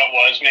I thought it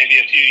was maybe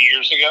a few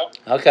years ago.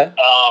 Okay.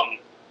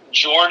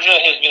 Georgia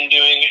has been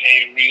doing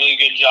a really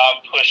good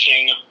job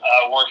pushing,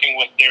 working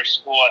with their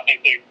school. I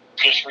think they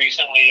just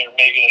recently, or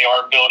maybe they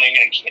are building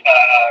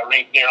a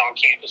rink there on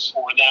campus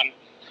for them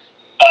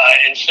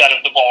instead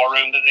of the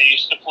ballroom that they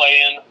used to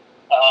play in.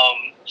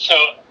 So,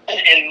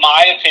 in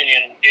my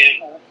opinion,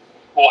 it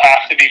will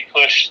have to be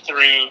pushed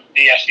through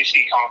the SEC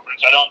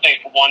conference. I don't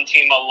think one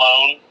team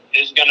alone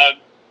is going to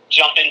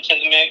jump into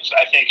the mix.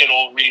 I think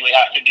it'll really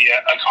have to be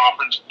a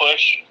conference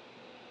push.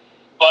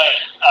 But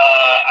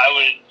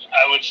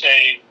I would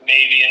say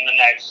maybe in the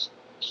next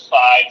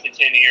 5 to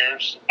 10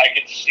 years, I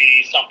could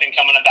see something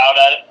coming about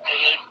at it.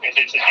 If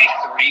it's a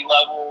D3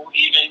 level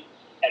even,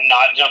 and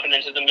not jumping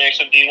into the mix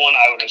of D1,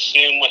 I would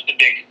assume with the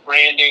big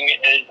branding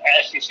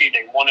at SEC,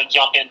 they want to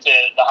jump into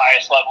the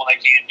highest level they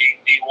can be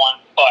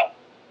D1. But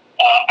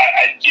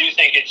I do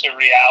think it's a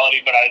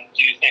reality, but I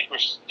do think we're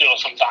still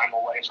some time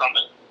away from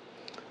it.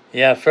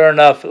 Yeah, fair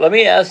enough. Let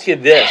me ask you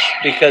this,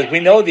 because we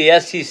know the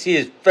SEC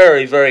is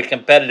very, very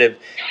competitive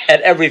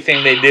at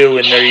everything they do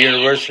in their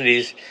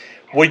universities.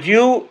 Would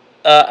you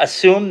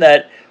assume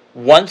that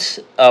once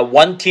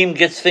one team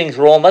gets things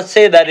rolling, let's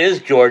say that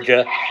is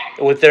Georgia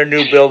with their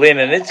new building,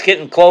 and it's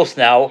getting close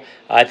now.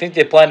 I think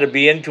they plan to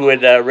be into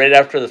it right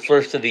after the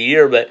first of the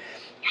year, but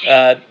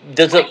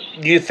do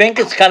you think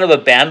it's kind of a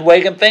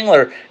bandwagon thing,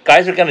 or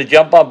guys are going to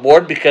jump on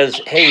board because,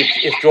 hey,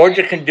 if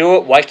Georgia can do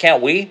it, why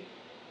can't we?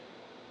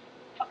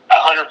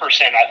 100%.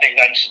 I think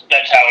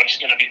that's how it's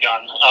going to be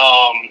done.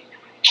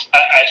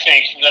 I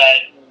think that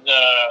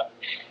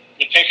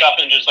the pickup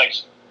and just like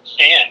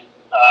fan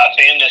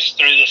this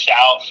through the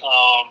South,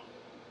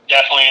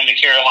 definitely in the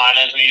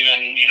Carolinas, and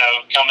even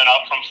coming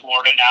up from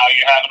Florida now,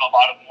 you're having a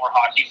lot of more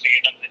hockey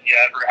fandom than you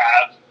ever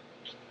have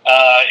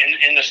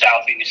in the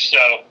Southeast.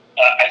 So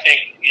I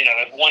think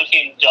if one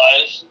team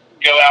does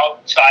go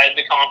outside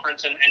the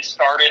conference and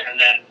start it, and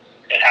then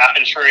it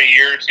happens for a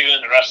year or two,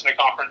 and the rest of the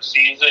conference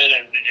sees it,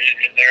 and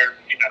they're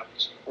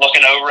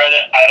looking over at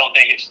it, I don't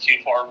think it's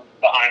too far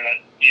behind that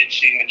you'd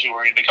see the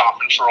majority of the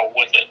conference roll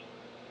with it.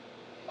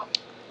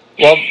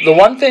 Well, the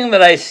one thing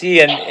that I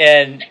see,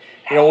 and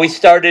we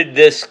started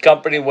this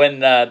company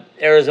when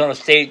Arizona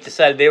State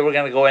decided they were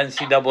going to go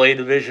NCAA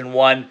Division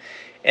I,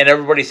 and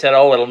everybody said,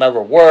 "Oh, it'll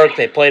never work."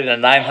 They played in a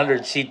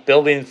 900-seat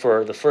building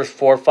for the first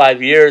 4 or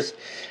 5 years,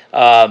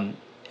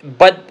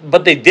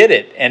 but they did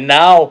it. And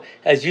now,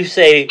 as you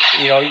say,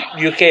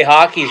 UK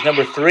hockey is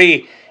number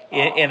 3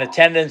 in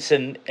attendance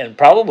and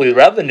probably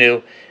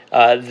revenue.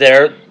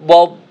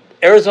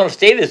 Arizona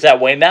State is that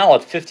way now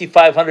with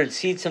 5,500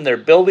 seats in their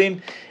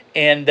building.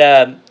 And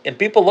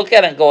people look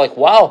at it and go like,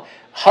 wow,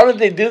 how did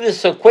they do this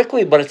so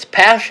quickly? But it's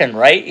passion,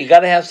 right? You got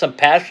to have some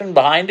passion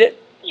behind it.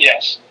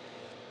 Yes.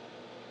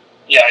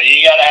 Yeah,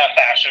 you got to have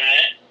passion in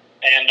it.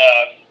 And,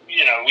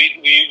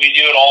 we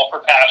do it all for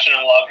passion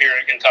and love here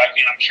at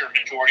Kentucky. And I'm sure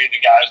majority of the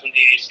guys in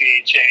the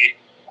ACHA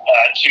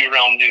 2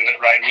 realm do it,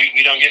 right?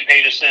 We don't get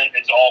paid a cent.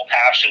 It's all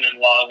passion and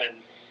love.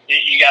 And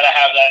you got to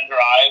have that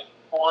drive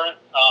for it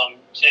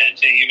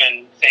to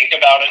even think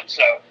about it.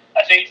 So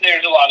I think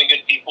there's a lot of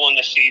good people in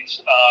the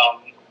seats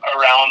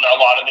around a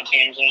lot of the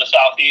teams in the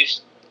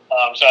Southeast.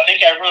 So I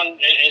think everyone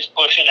is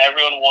pushing.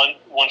 Everyone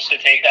wants to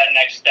take that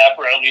next step,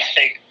 or at least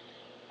take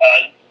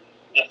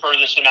the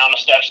furthest amount of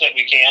steps that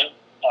we can.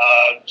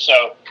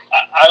 So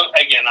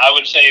I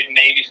would say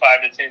maybe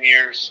 5 to 10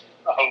 years.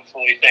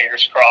 Hopefully,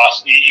 fingers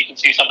crossed, you can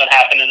see something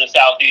happen in the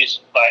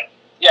Southeast. But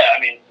yeah, I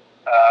mean,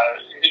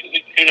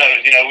 who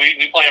knows?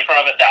 We play in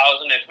front of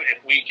 1,000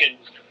 if we can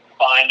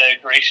find a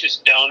gracious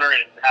donor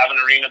and have an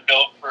arena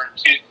built for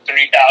 2,000-3,000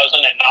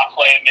 and not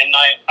play at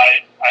midnight,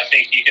 I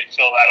think you could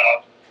fill that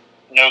up,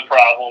 no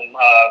problem.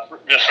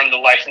 Just from the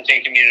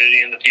licensing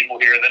community and the people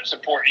here that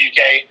support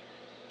UK,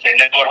 they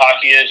know what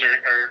hockey is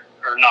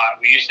or not.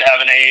 We used to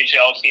have an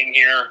AHL team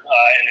here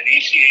and an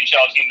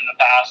ECHL team in the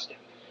past.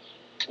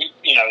 They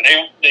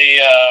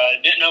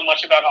didn't know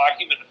much about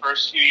hockey, but the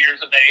first few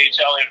years of the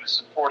AHL, it was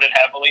supported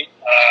heavily.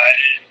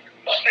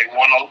 They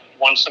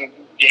won some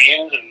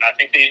games, and I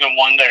think they even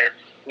won their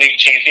league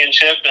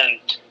championship, and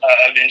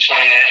eventually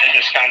it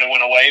just kind of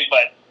went away.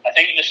 But I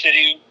think the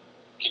city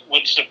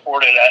would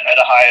support it at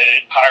a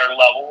higher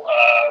level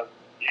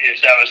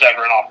if that was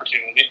ever an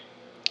opportunity.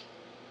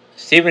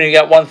 Stephen, you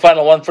got one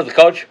final one for the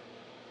coach?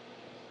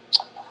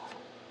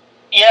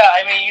 Yeah,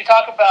 I mean, you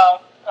talk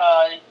about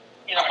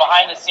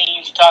behind the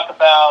scenes. You talk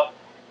about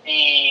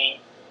the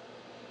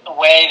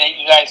way that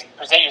you guys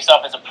present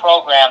yourself as a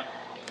program.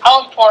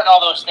 How important are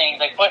all those things,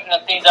 like putting the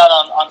things out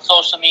on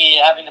social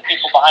media, having the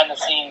people behind the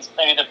scenes,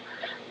 maybe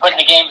putting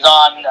the games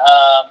on, even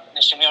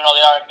though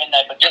they are at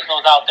midnight, but getting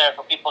those out there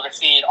for people to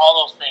see, and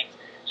all those things,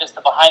 just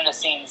the behind the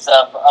scenes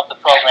of the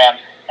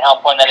program, and how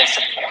important that is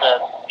to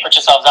put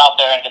yourselves out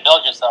there and to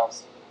build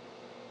yourselves?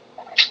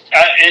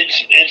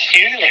 It's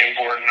hugely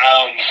important.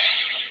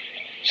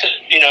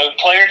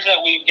 Players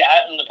that we've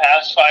got in the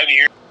past 5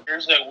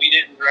 years that we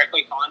didn't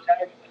directly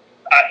contact,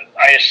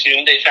 I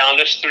assume they found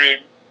us through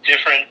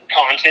different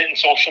content and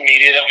social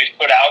media that we've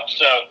put out.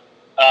 So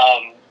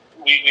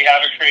we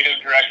have a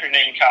creative director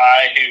named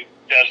Kai who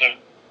does an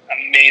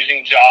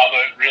amazing job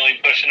of really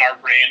pushing our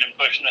brand and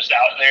pushing us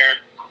out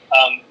there.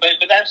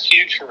 But that's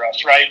huge for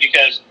us, right?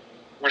 Because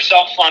we're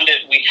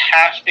self-funded. We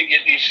have to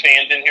get these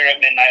fans in here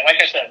at midnight.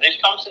 Like I said, they've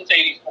come since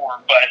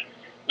 '84, but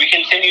we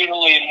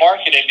continually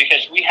market it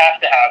because we have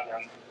to have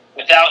them.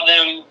 Without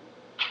them,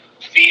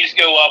 fees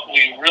go up.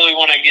 We really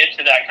want to get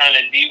to that kind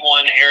of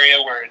D1 area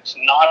where it's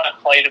not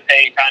a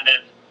play-to-pay kind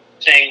of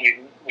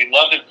thing. We'd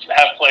love to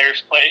have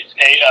players play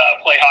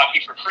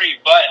hockey for free,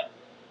 but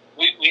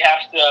we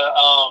have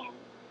to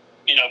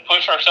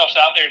push ourselves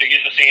out there to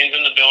get the fans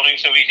in the building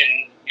so we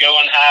can go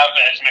and have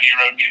as many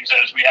road games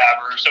as we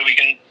have, or so we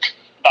can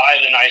buy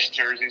the nice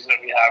jerseys that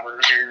we have, or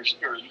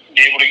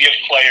be able to give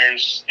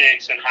players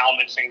sticks and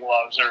helmets and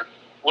gloves or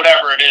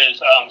whatever it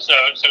is.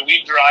 So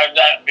we drive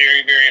that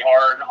very, very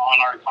hard on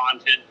our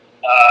content.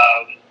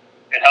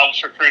 It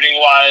helps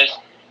recruiting-wise,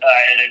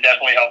 and it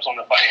definitely helps on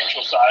the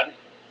financial side.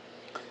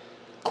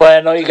 Clay,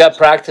 I know you got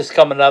practice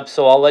coming up,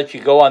 so I'll let you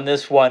go on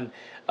this one.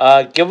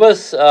 Give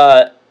us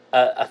a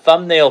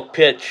thumbnail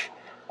pitch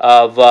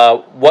of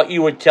what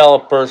you would tell a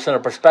person, a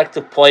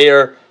prospective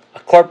player, a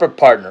corporate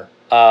partner,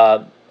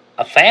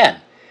 a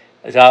fan,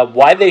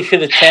 why they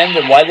should attend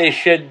and why they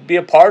should be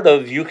a part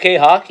of UK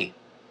hockey.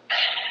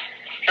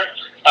 Sure.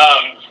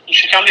 You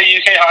should come to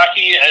UK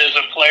hockey as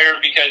a player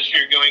because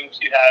you're going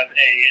to have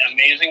an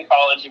amazing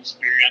college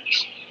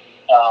experience.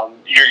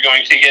 You're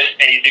going to get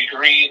a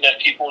degree that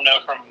people know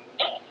from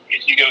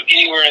if you go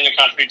anywhere in the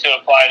country to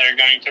apply, they're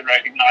going to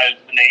recognize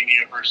the name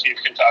University of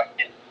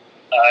Kentucky.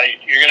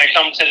 You're going to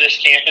come to this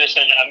campus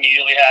and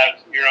immediately have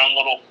your own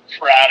little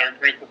frat or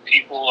group of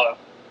people of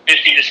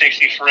 50 to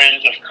 60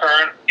 friends of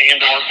current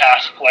and or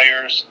past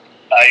players.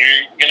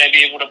 You're going to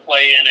be able to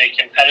play in a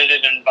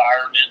competitive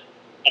environment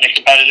and a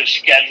competitive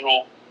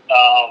schedule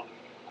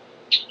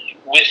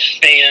with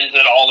fans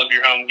at all of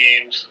your home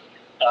games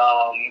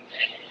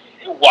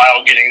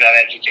while getting that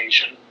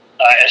education.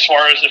 As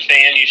far as a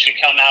fan, you should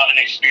come out and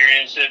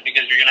experience it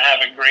because you're going to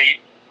have a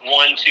great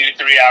 1, 2,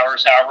 3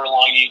 hours, however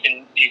long you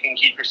can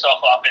keep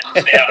yourself up and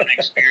stay out and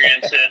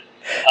experience it.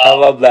 I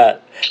love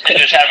that. And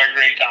just have a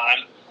great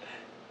time.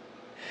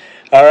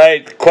 All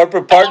right,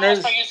 corporate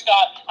partners. For you,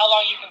 Scott, how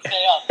long you can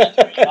stay up? That's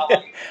for you. How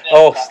long you can stay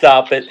Oh, up.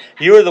 stop it.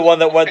 You were the one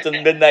that went to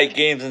the midnight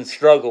games and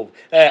struggled.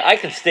 I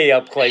can stay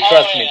up, Clay,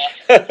 trust me.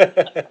 Yeah,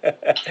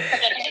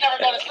 you never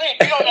go to sleep.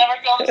 You don't ever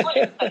go to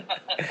sleep.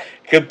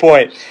 Good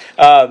point.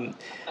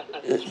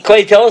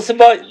 Clay, tell us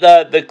about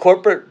the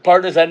corporate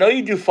partners. I know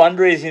you do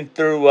fundraising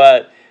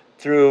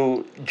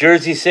through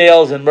jersey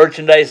sales and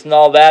merchandise and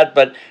all that,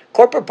 but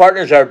corporate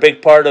partners are a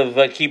big part of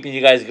keeping you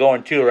guys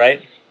going too,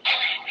 right?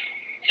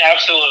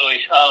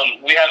 Absolutely.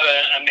 We have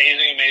an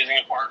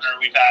amazing partner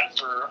we've had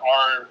for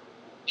our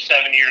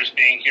 7 years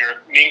being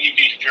here. Mingy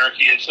Beef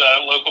Jerky. It's a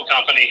local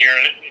company here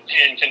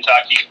in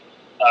Kentucky,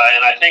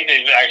 and I think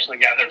they've actually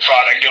got their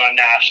product going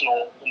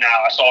national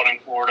now. I saw it in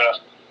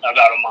Florida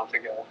about a month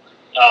ago.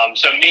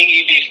 So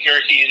Mingy Beef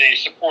Jerky, they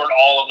support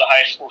all of the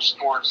high school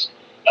sports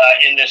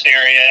in this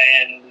area,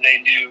 and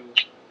they do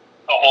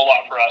a whole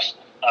lot for us.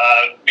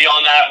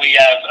 Beyond that, we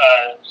have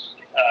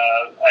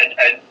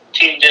a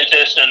team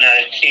dentist and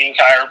a team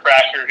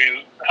chiropractor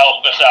who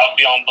help us out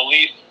beyond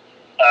belief.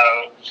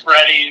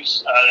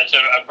 Freddy's, that's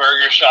a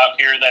burger shop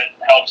here that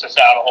helps us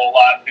out a whole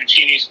lot.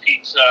 Puccini's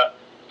Pizza.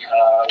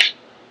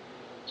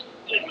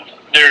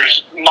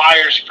 There's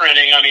Myers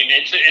Printing. I mean,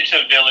 it's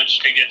a village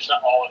to get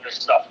all of this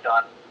stuff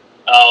done.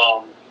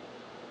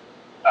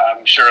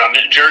 I'm sure.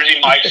 Jersey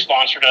Mike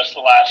sponsored us the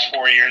last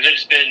 4 years.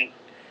 It's been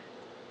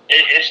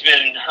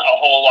a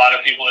whole lot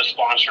of people that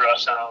sponsor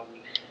us.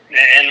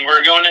 And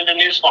we're going into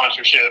new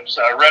sponsorships.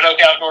 Red Oak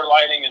Outdoor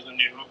Lighting is a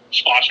new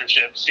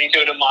sponsorship.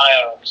 Cinco de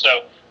Mayo.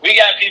 So we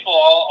got people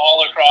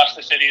all across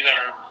the city that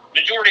are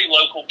majority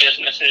local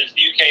businesses,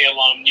 UK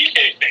alum,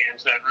 UK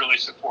fans that really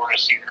support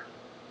us here.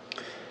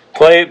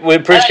 Clay, we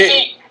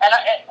appreciate.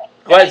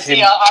 I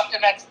see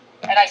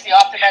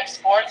Optimex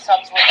Sports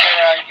helps with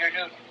your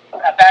new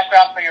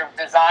background for your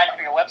design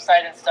for your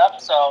website and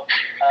stuff. So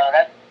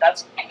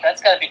that's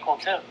got to be cool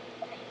too.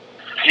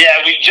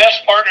 Yeah, we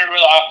just partnered with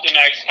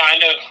Optimex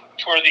kind of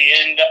toward the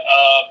end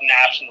of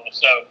National,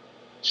 so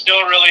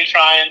still really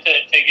trying to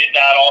get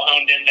that all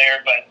honed in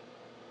there. But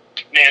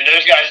man,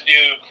 those guys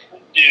do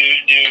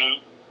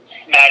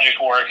magic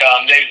work.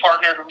 They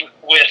partnered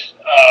with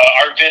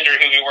our vendor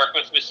who we work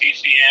with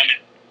CCM, and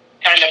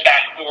kind of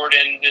backdoored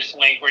in this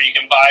link where you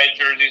can buy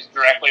jerseys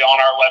directly on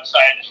our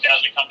website. It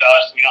doesn't come to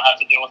us. We don't have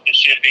to deal with the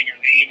shipping or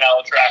the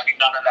email tracking,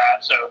 none of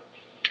that. So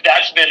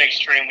that's been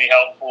extremely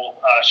helpful.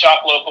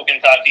 Shop Local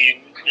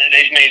Kentucky,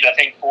 they've made, I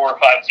think, 4 or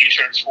 5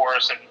 T-shirts for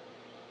us. And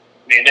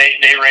I mean,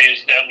 they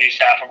raised at least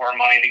half of our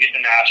money to get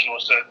to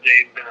Nationals, so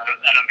they've been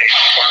an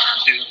amazing partner,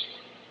 too.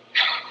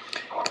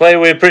 Clay,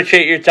 we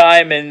appreciate your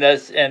time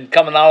and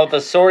coming on with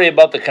us. Sorry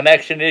about the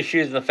connection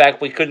issues and the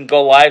fact we couldn't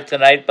go live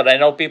tonight, but I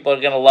know people are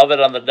going to love it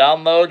on the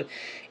download,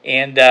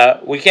 and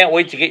we can't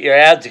wait to get your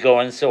ads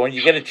going. So when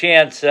you get a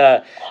chance,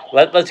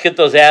 let's get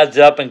those ads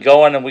up and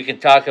going, and we can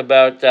talk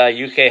about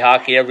UK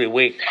hockey every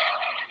week.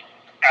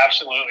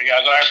 Absolutely,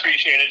 guys. I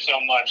appreciate it so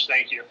much.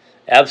 Thank you.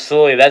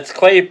 Absolutely. That's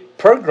Clay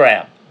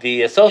Pergram,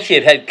 the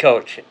associate head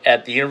coach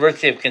at the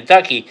University of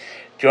Kentucky,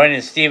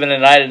 joining Stephen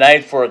and I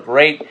tonight for a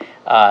great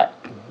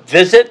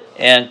visit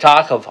and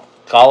talk of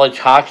college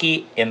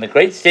hockey in the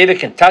great state of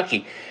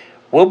Kentucky.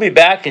 We'll be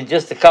back in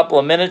just a couple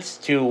of minutes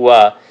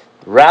to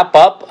wrap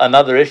up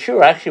another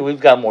issue. Actually, we've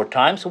got more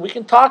time, so we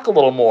can talk a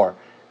little more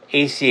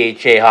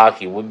ACHA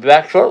hockey. We'll be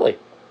back shortly.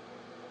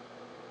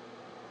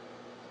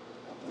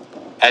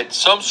 At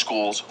some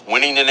schools,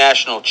 winning the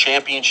national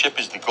championship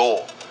is the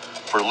goal.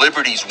 For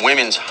Liberty's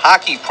women's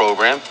hockey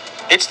program,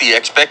 it's the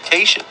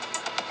expectation.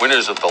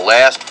 Winners of the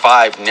last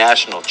 5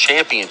 national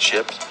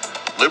championships,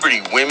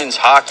 Liberty Women's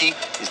Hockey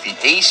is the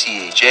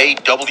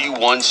ACHA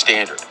W1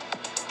 standard.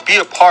 Be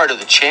a part of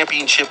the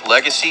championship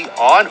legacy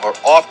on or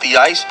off the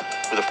ice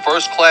with a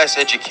first-class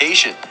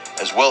education,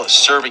 as well as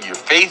serving your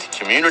faith,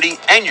 community,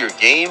 and your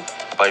game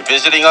by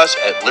visiting us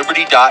at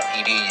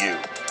liberty.edu.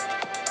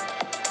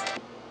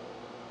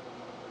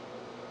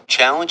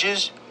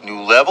 Challenges,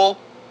 new level,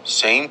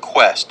 same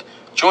quest.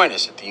 Join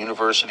us at the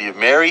University of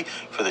Mary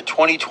for the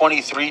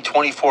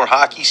 2023-24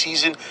 hockey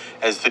season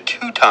as the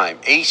 2-time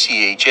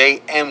ACHA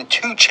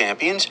M2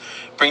 champions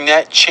bring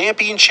that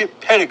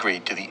championship pedigree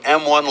to the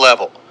M1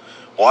 level.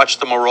 Watch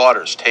the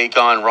Marauders take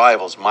on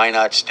rivals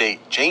Minot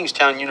State,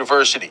 Jamestown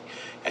University,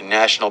 and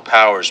national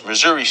powers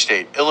Missouri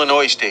State,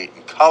 Illinois State,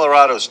 and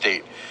Colorado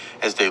State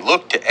as they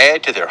look to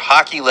add to their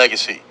hockey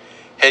legacy.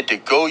 Head to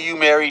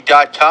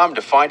goumary.com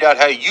to find out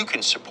how you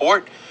can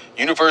support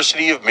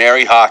University of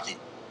Mary Hockey.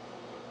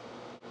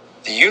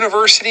 The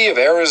University of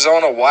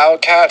Arizona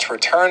Wildcats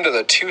return to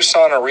the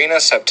Tucson Arena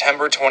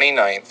September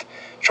 29th.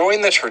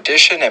 Join the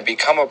tradition and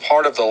become a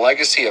part of the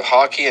legacy of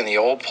hockey in the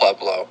Old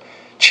Pueblo.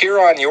 Cheer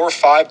on your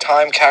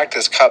 5-time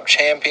Cactus Cup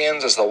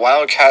champions as the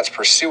Wildcats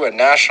pursue a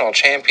national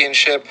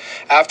championship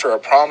after a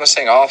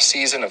promising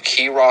offseason of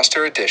key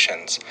roster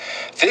additions.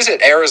 Visit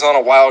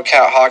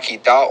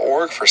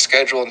ArizonaWildcatHockey.org for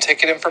schedule and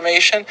ticket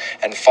information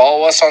and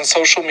follow us on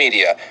social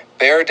media.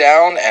 Bear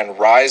down and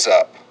rise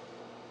up.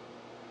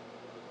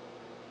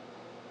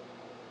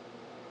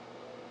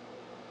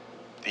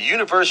 The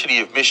University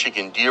of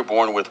Michigan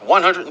Dearborn, with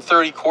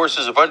 130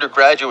 courses of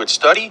undergraduate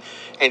study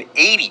and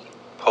 80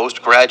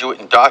 postgraduate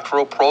and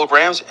doctoral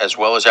programs, as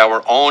well as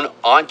our own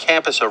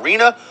on-campus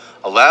arena,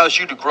 allows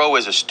you to grow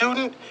as a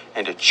student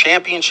and a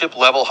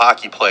championship-level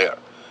hockey player.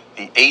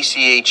 The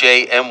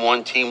ACHA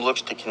M1 team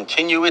looks to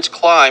continue its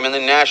climb in the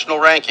national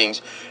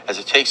rankings as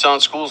it takes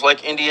on schools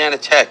like Indiana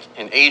Tech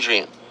and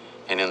Adrian.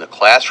 And in the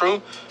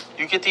classroom,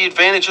 you get the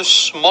advantage of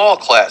small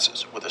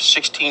classes with a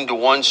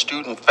 16-to-1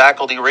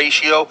 student-faculty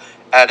ratio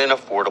at an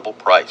affordable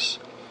price.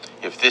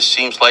 If this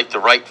seems like the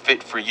right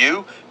fit for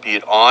you, be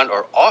it on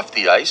or off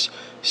the ice,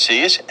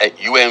 see us at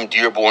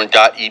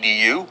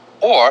umdearborn.edu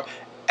or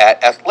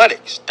at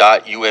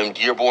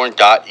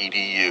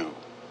athletics.umdearborn.edu.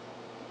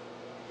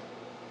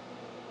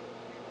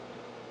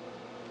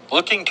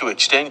 Looking to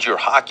extend your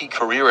hockey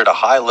career at a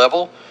high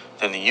level?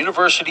 Then the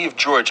University of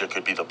Georgia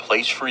could be the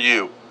place for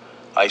you.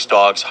 Ice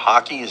Dogs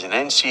hockey is an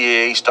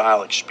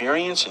NCAA-style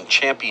experience and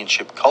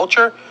championship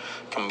culture,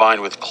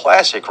 combined with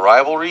classic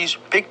rivalries,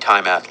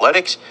 big-time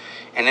athletics,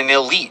 and an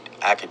elite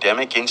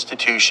academic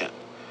institution.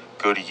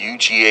 Go to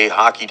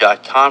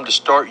ugahockey.com to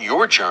start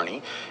your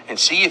journey and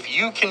see if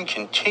you can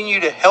continue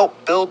to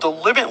help build the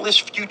limitless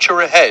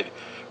future ahead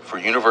for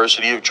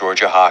University of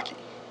Georgia hockey.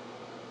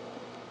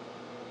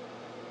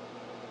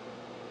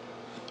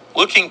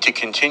 Looking to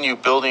continue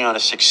building on a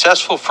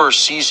successful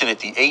first season at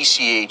the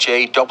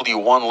ACHA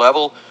W1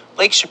 level,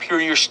 Lake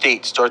Superior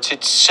State starts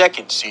its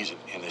second season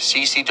in the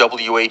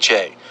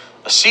CCWHA,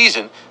 a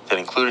season that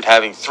included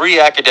having 3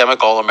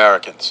 academic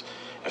All-Americans.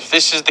 If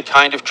this is the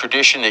kind of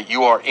tradition that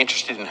you are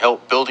interested in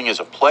help building as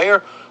a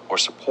player or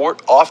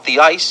support off the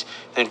ice,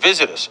 then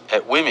visit us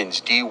at Women's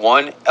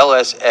D1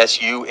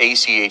 LSSU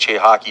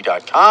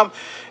ACHAHockey.com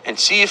and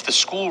see if the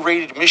school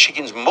rated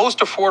Michigan's most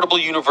affordable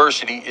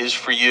university is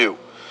for you.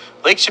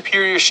 Lake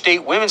Superior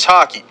State Women's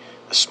Hockey,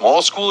 the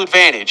small school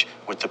advantage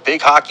with the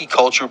big hockey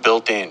culture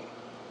built in.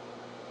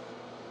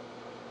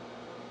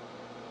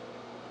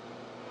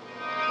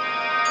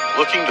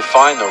 Looking to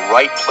find the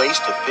right place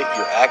to fit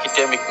your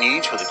academic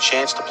needs with a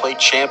chance to play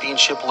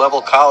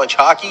championship-level college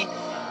hockey?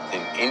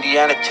 Then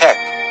Indiana Tech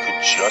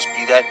could just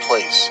be that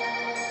place.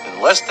 In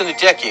less than a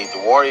decade,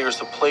 the Warriors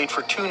have played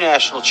for 2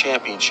 national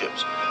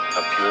championships,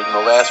 appeared in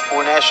the last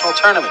 4 national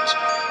tournaments,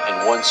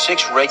 and won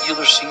 6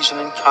 regular season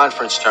and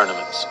conference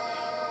tournaments.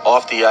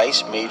 Off the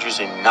ice, majors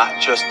in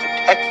not just the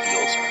tech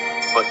fields,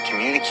 but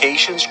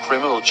communications,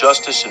 criminal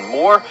justice, and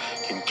more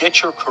can get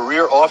your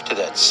career off to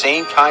that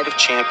same kind of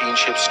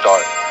championship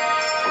start.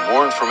 For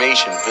more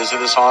information, visit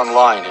us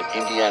online at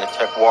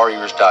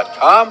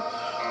indianatechwarriors.com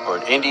or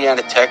at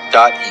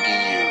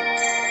indianatech.edu.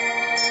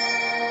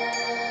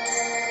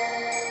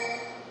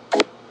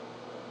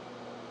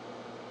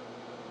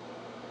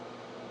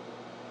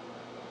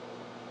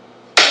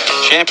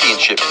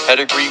 Championship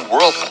pedigree,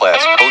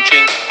 world-class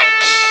coaching,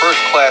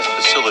 first-class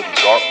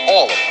facilities are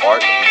all a part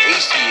of the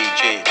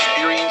ACHA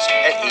experience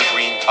at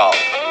Adrian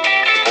College.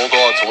 The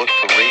Bulldogs look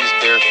to raise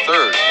their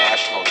 3rd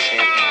national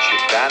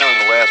championship banner in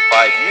the last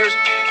 5 years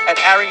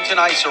at Arrington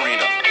Ice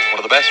Arena, one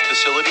of the best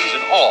facilities in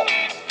all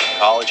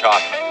college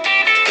hockey.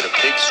 Get a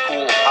big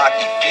school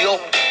hockey feel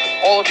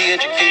with all of the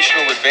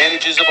educational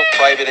advantages of a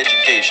private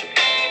education.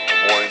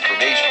 For more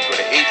information, go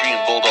to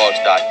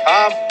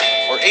adrianbulldogs.com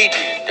or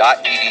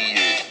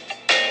adrian.edu.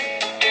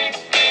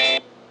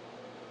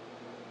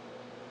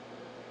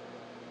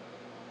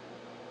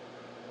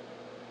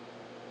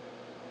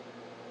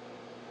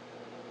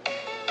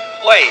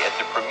 Play at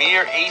the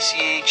premier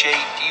ACHA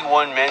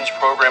D1 men's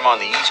program on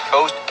the East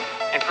Coast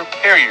and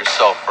prepare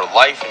yourself for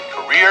life and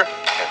career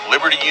at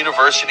Liberty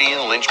University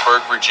in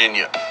Lynchburg,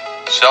 Virginia.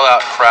 Sellout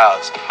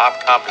crowds,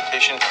 top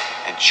competition,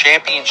 and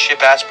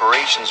championship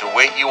aspirations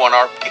await you on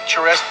our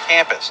picturesque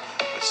campus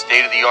with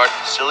state-of-the-art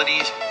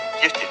facilities,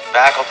 gifted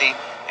faculty,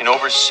 and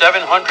over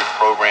 700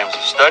 programs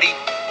of study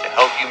to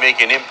help you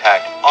make an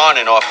impact on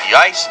and off the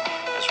ice,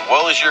 as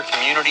well as your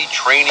community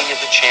training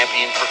as a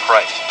champion for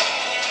Christ.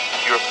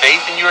 If your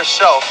faith in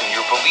yourself and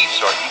your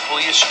beliefs are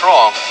equally as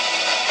strong,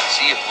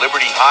 see if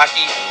Liberty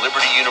Hockey and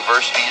Liberty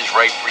University is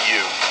right for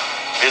you.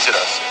 Visit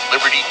us at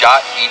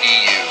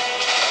liberty.edu.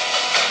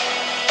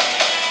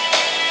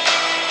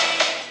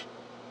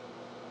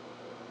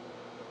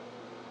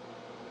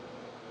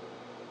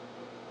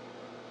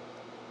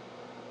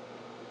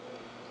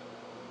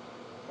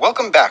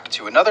 Welcome back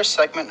to another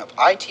segment of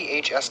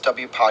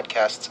ITHSW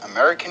Podcast's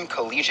American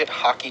Collegiate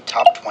Hockey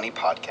Top 20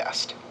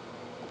 podcast.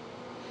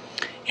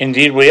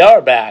 Indeed, we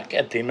are back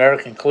at the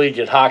American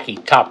Collegiate Hockey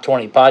Top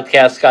 20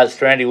 podcast. Scott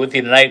Strandy with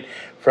you tonight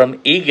from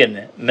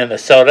Eagan,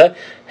 Minnesota.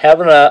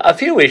 Having a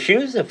few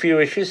issues,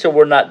 so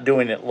we're not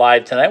doing it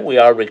live tonight. We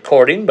are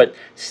recording, but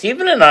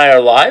Stephen and I are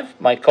live.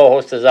 My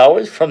co-host, as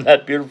always, from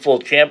that beautiful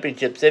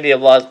championship city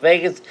of Las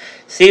Vegas.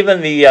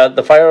 Stephen,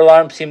 the fire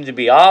alarm seems to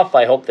be off.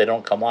 I hope they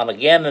don't come on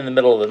again in the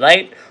middle of the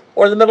night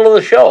or in the middle of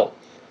the show.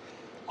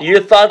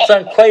 Your thoughts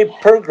on Clay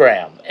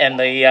program and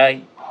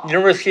the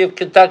University of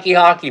Kentucky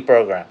hockey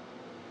program?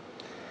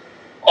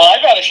 Well,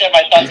 I'd rather share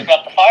my thoughts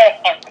about the fire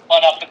alarm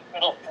going off in the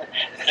middle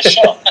of the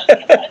show.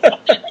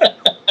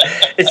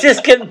 It's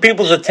just getting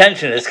people's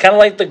attention. It's kind of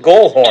like the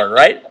goal horn,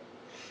 right?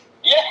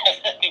 Yeah,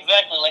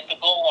 exactly, like the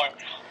goal horn.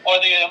 Or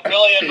the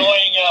really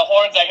annoying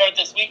horns I heard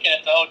this weekend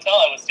at the hotel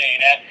I was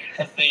staying at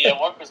as the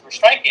workers were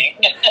striking.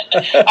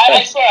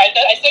 I swear,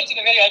 I sent you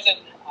the video. I said,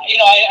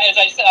 as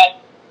I said,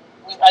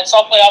 I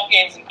saw playoff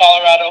games in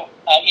Colorado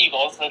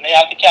Eagles, and they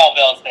have the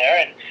cowbells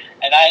there,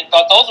 and I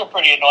thought those were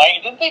pretty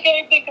annoying. I didn't think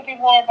anything could be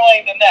more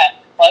annoying than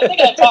that. Well, I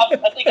think I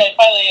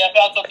finally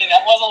found something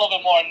that was a little bit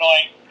more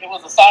annoying. It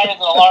was the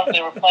sirens and alarms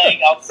they were playing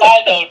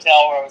outside the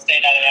hotel where I was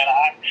staying at in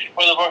Anaheim,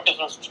 where the workers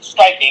were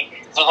striking.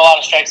 There's a lot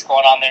of strikes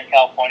going on there in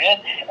California.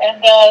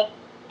 And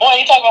boy,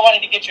 you talk about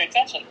wanting to get your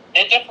attention.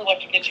 They definitely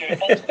want to get your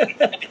attention.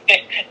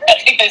 I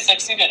think they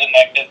succeeded in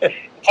that because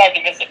it's hard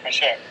to miss it for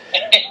sure.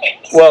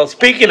 Well,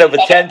 speaking of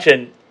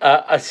attention,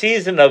 a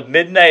season of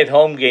midnight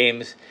home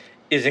games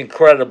is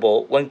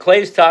incredible. When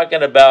Clay's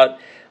talking about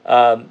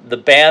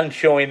the band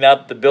showing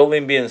up, the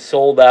building being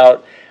sold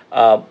out,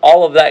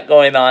 all of that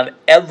going on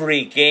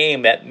every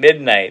game at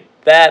midnight,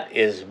 that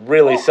is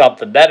really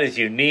something. That is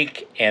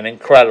unique and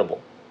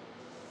incredible.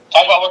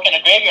 Talk about working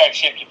a graveyard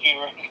shift. If you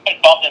were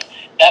involved in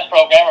that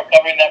program or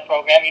covering that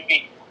program, you'd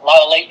be a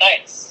lot of late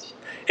nights.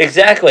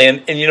 Exactly.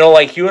 And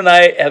like you and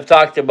I have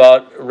talked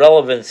about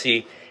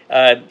relevancy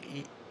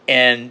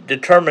and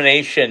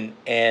determination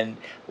and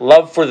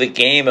love for the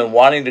game and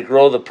wanting to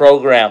grow the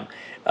program.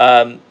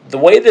 The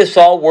way this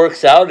all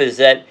works out is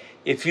that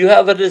if you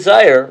have a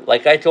desire,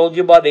 like I told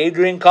you about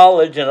Adrian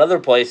College and other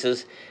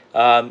places,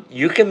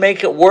 you can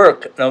make it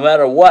work no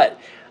matter what.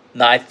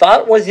 Now, I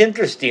thought it was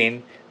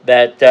interesting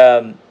that,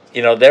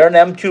 they're an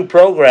M2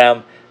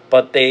 program,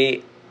 but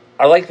they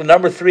are like the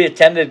number 3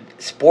 attended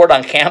sport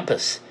on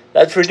campus.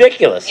 That's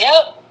ridiculous.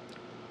 Yeah,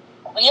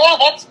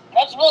 that's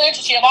really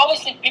interesting.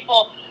 Obviously,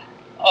 people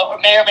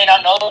may or may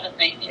not know that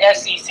the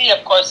SEC,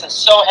 of course, is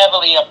so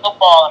heavily a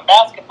football and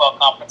basketball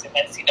conference in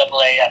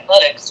NCAA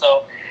athletics.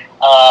 So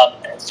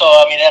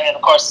and then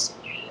of course,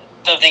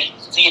 so you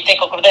think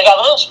they got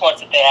little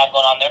sports that they have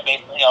going on there,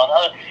 based with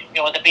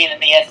it being in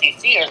the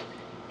SEC, or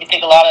you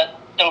think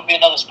there would be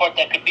another sport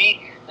that could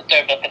be the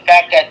third. But the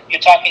fact that you're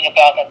talking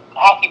about a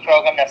hockey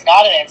program that's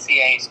not an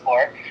NCAA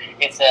sport,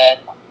 it's an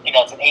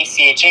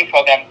ACHA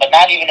program, but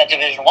not even a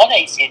Division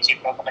I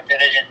ACHA program, a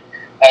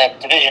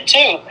Division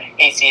II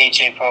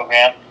ACHA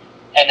program,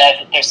 and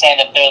that they're saying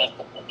that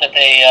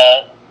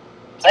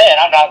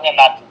I'm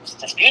not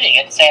disputing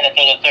it, saying that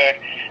they're the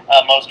third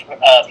most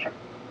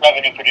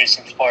revenue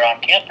producing sport on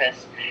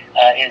campus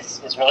is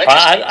really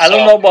interesting. I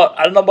don't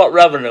know about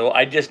revenue.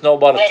 I just know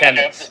about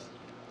attendance.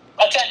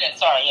 Attendance,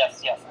 sorry,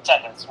 yes,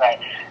 attendance, right.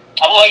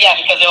 Well, yeah,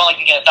 because they only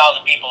can get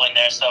 1,000 people in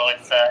there, so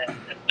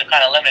they're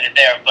kind of limited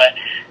there. But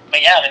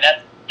yeah, I mean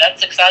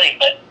that's exciting.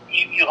 But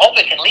you hope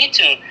it can lead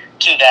to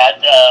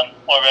that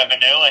more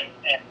revenue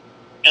and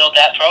build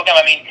that program.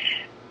 I mean,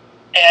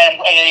 and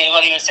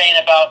what he was saying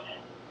about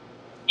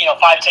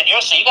 5-10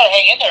 years, so you got to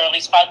hang in there at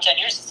least 5-10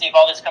 years to see if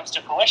all this comes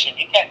to fruition.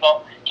 You can't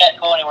go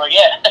anywhere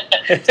yet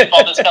if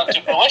all this comes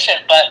to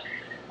fruition. But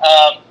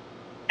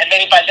and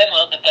maybe by then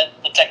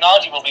the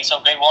technology will be so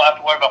great we won't have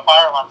to worry about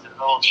fire alarms in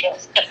the old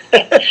shows.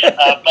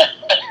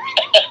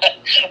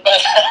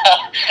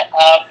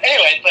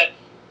 Anyway,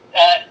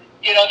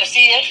 to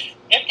see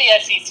if the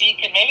SEC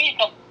can maybe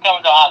come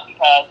to hockey,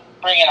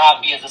 bring in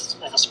hockey as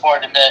a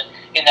sport in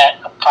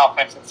that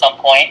conference at some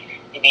point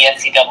in the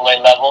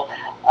NCAA level.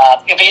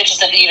 It'd be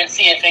interesting to even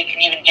see if they can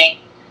even be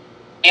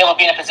able to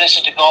be in a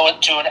position to go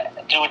to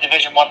a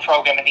Division I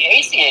program in the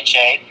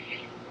ACHA.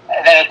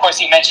 And then, of course,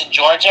 he mentioned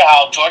Georgia,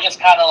 how Georgia's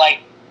kind of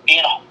like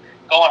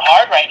going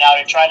hard right now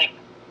to try to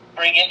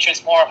bring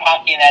interest more of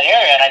hockey in that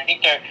area. And I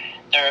think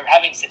they're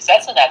having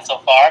success in that so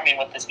far. I mean,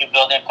 with this new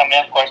building coming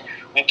in, of course,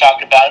 we've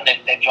talked about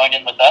it. They've joined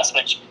in with us,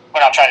 which we're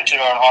not trying to toot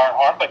our own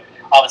horn, but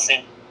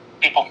obviously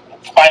people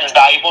find it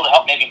valuable to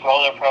help maybe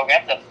grow their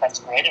programs. That's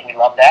great, and we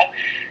love that.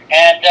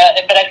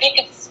 But I think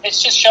it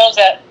just shows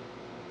that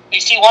you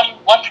see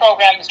one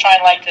program is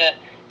trying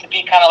to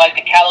be kind of like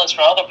the catalyst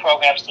for other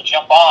programs to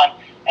jump on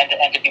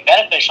and to be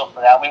beneficial for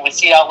that. I mean, we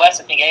see out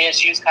west. I think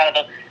ASU is kind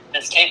of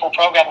the staple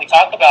program we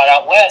talk about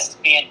out west,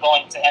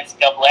 going to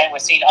NCAA, and we're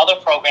seeing other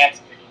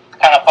programs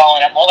kind of following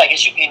that mold. I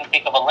guess you can even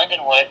think of a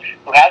Lindenwood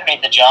who have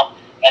made the jump,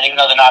 and even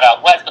though they're not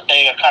out west, but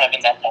they are kind of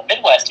in that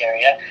Midwest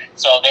area.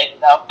 So they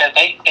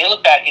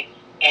look back at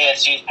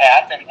ASU's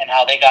path and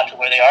how they got to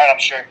where they are, and I'm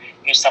sure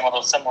use some of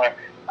those similar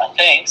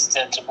things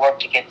to work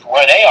to get to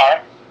where they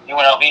are.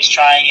 UNLV's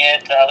trying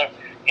it.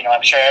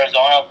 I'm sure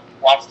Arizona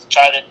wants to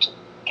try to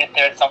get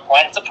there at some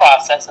point. It's a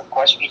process, of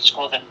course. Each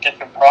school is at a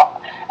different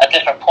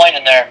point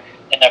in their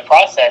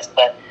process,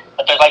 but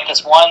there's like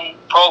this one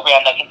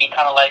program that can be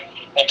kind of like,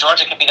 and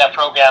Georgia could be that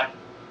program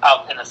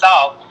out in the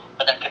South,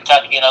 but then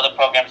Kentucky and other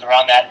programs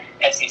around that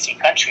SEC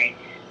country.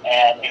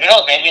 And who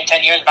knows, maybe in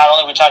 10 years, not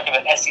only are we talking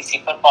about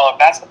SEC football or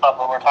basketball,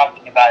 but we're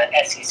talking about an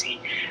SEC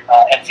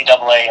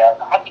NCAA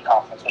hockey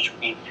conference, which would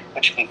be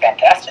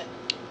fantastic.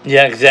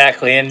 Yeah,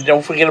 exactly. And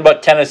don't forget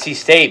about Tennessee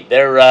State.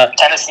 They're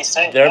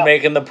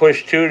making the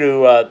push too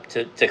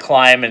to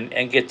climb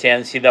and get to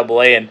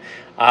NCAA. And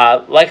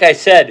like I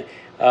said,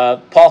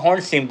 Paul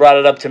Hornstein brought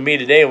it up to me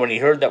today when he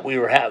heard that we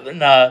were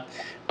having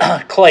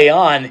Clay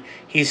on.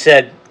 He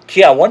said,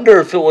 "Gee, I wonder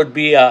if it would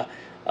be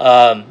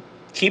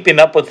keeping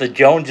up with the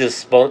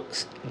Joneses,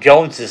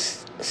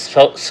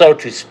 so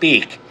to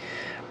speak,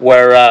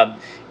 where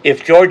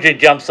if Georgia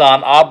jumps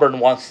on, Auburn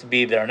wants to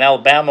be there, and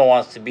Alabama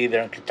wants to be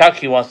there, and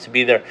Kentucky wants to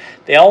be there.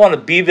 They all want to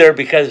be there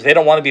because they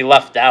don't want to be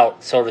left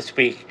out, so to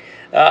speak."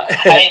 I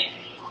mean,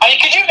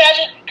 could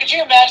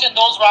you imagine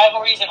those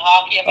rivalries in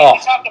hockey? I mean, we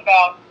talk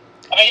about.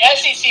 I mean,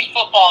 SEC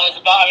football is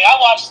about. I mean, I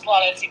watched a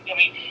lot of SEC. I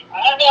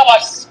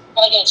watched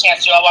when I get a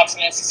chance to. I watch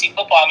some SEC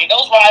football. I mean,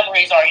 those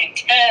rivalries are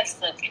intense.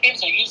 The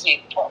games are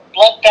usually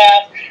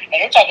bloodbath,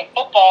 and you're talking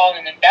football,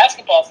 and then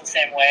basketball is the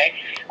same way.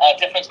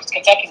 Difference because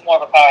Kentucky's more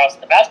of a powerhouse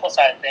on the basketball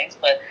side of things,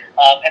 but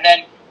and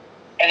then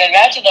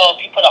imagine though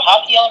if you put a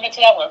hockey element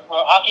to that, where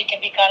hockey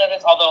can be kind of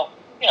this. Although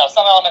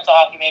some elements of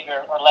hockey maybe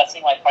are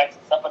lessing like fights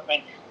and stuff, but I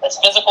mean, as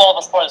physical of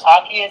a sport as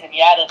hockey is, and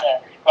you added the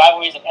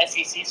rivalries of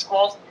SEC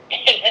schools,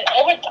 I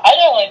don't really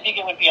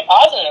think it would be a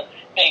positive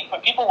thing.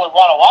 But people would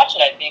want to watch it.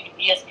 I think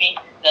ESPN,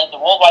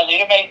 the worldwide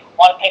leader, may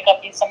want to pick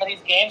up some of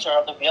these games, or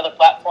there'll be other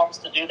platforms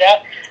to do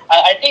that.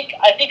 I think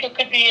it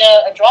could be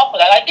a draw for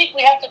that. I think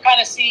we have to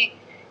kind of see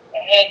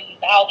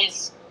how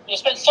there's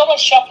been so much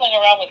shuffling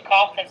around with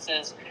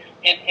conferences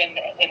in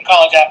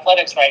college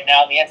athletics right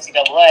now in the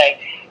NCAA,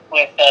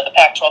 with the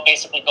Pac-12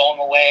 basically going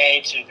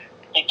away to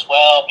Big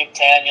 12, Big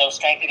 10,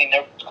 strengthening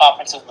their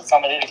conferences with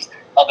some of these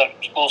other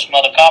schools from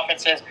other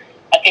conferences.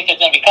 I think there's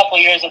going to be a couple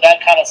of years of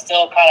that kind of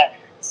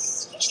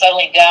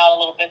settling down a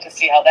little bit to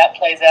see how that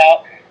plays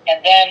out.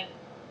 And then,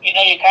 you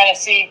kind of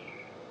see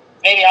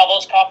maybe how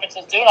those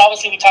conferences do. And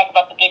obviously we talk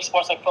about the big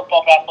sports like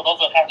football, basketball.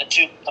 Those are kind of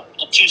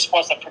the two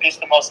sports that produce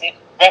the most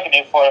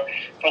revenue for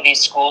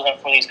these schools and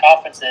for these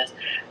conferences.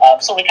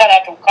 So we kind of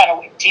have to,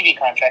 TV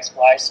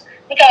contracts-wise,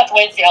 we kind of have to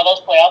wait and see how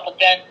those play out. But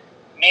then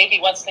maybe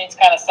once things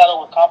kind of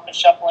settle with conference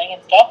shuffling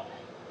and stuff,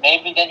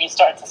 maybe then you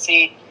start to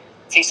see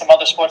some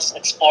other sports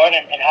explored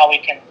and how we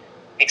can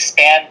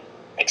expand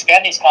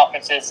these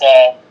conferences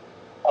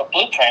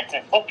blueprints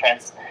and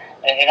footprints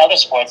in other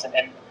sports. And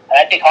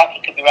I think hockey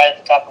could be right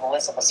at the top of the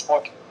list of a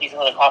sport these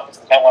other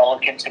conferences might want to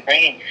look into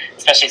bringing,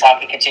 especially as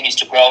hockey continues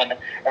to grow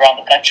around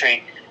the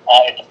country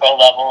at the pro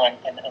level and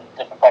in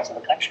different parts of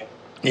the country.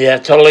 Yeah,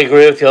 totally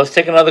agree with you. Let's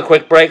take another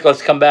quick break.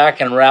 Let's come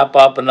back and wrap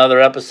up another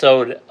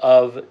episode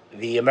of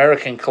the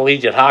American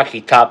Collegiate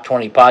Hockey Top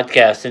 20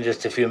 podcast in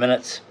just a few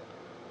minutes.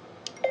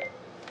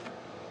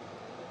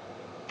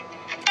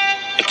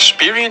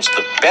 Experience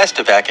the best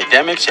of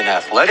academics and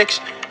athletics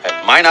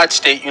at Minot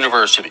State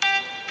University.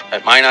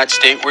 At Minot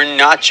State, we're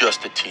not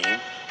just a team,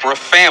 we're a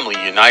family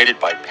united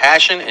by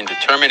passion and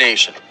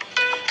determination.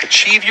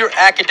 Achieve your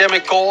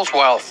academic goals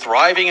while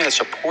thriving in a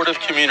supportive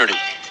community.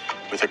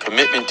 With a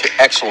commitment to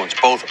excellence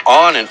both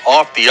on and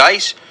off the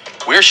ice,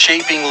 we're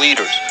shaping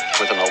leaders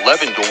with an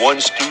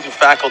 11-to-1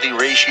 student-faculty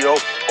ratio,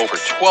 over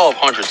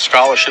 1,200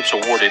 scholarships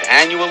awarded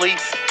annually,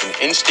 and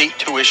in-state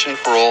tuition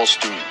for all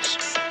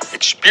students.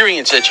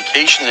 Experience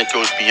education that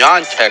goes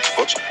beyond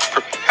textbooks,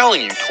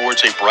 propelling you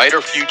towards a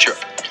brighter future.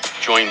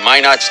 Join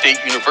Minot State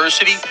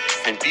University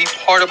and be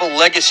part of a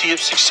legacy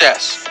of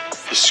success.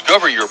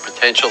 Discover your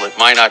potential at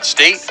Minot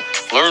State.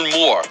 Learn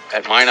more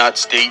at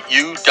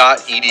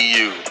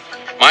minotstateu.edu.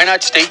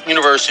 Minot State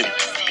University.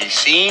 Be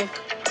seen,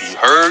 be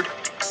heard,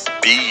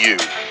 be you.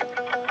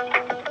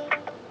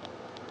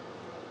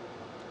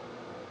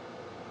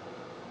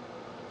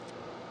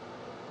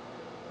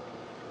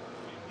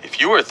 If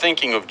you are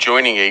thinking of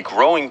joining a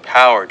growing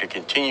power to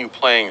continue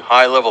playing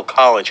high-level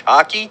college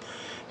hockey,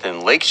 then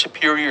Lake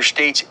Superior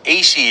State's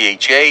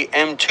ACHA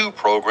M2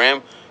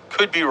 program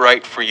could be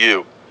right for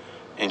you.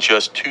 In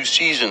just 2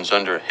 seasons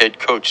under head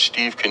coach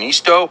Steve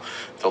Canisto,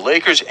 the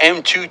Lakers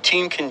M2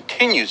 team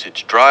continues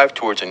its drive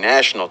towards a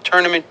national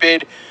tournament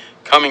bid,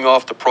 coming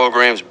off the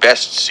program's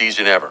best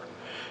season ever.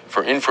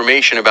 For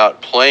information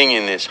about playing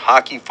in this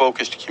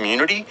hockey-focused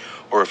community,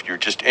 or if you're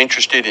just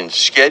interested in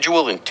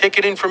schedule and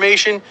ticket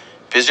information,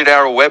 visit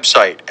our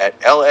website at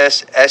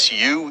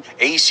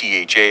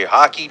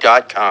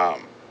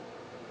lssuachahockey.com.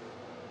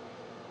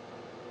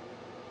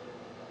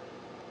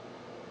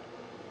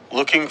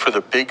 Looking for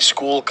the big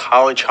school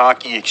college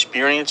hockey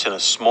experience in a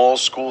small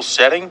school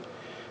setting?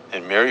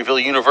 Then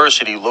Maryville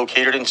University,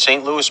 located in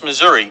St. Louis,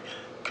 Missouri,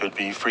 could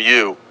be for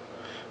you.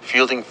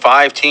 Fielding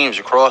 5 teams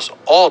across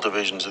all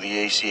divisions of the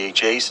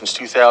ACHA since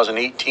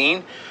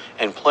 2018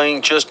 and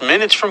playing just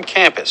minutes from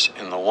campus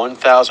in the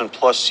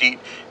 1,000-plus seat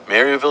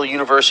Maryville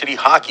University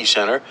Hockey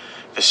Center,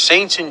 the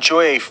Saints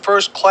enjoy a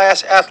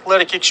first-class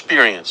athletic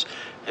experience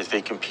as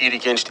they compete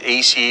against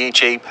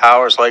ACHA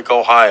powers like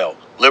Ohio,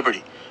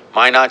 Liberty,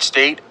 Minot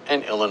State,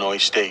 and Illinois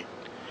State.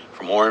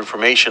 For more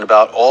information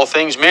about all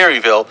things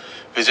Maryville,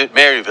 visit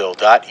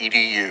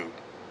maryville.edu.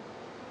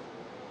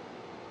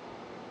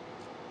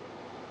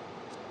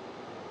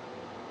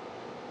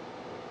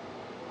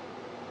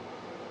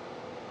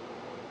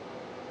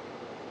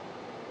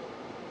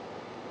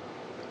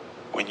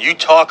 When you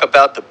talk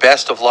about the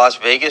best of Las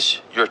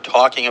Vegas, you're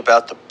talking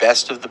about the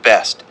best of the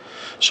best.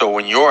 So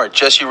when you're at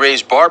Jesse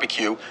Ray's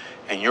Barbecue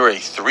and you're a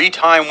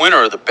 3-time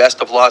winner of the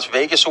Best of Las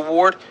Vegas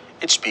award,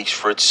 it speaks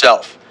for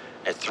itself.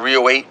 At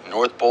 308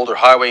 North Boulder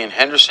Highway in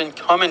Henderson,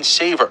 come and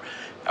savor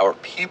our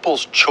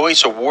People's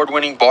Choice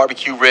award-winning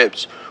barbecue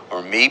ribs,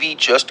 or maybe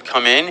just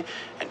come in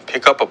and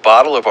pick up a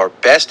bottle of our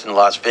best in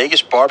Las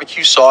Vegas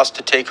barbecue sauce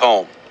to take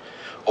home.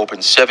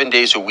 Open 7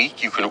 days a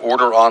week. You can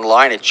order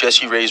online at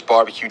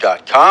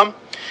jesseraysbarbecue.com.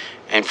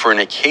 And for an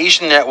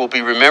occasion that will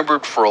be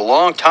remembered for a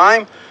long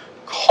time,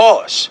 call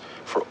us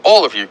for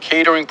all of your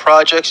catering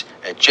projects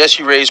at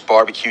Jesse Ray's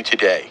Barbecue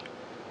today.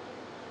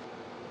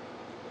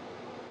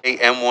 At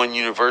M1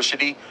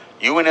 University,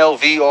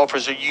 UNLV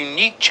offers a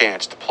unique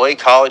chance to play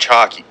college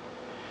hockey.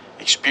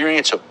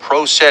 Experience a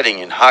pro setting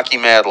in Hockey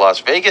Mad Las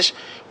Vegas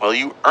while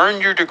you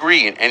earn your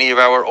degree in any of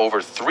our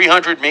over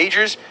 300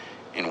 majors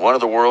in one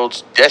of the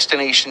world's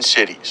destination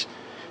cities.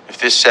 If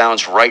this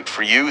sounds right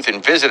for you,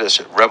 then visit us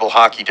at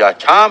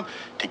rebelhockey.com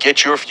to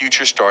get your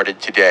future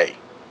started today.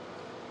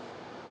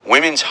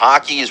 Women's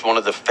hockey is one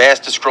of the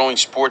fastest growing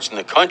sports in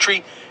the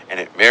country, and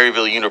at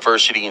Maryville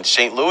University in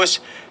St. Louis,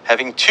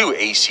 having 2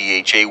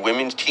 ACHA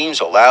women's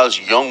teams allows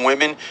young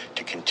women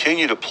to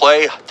continue to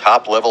play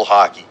top-level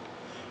hockey.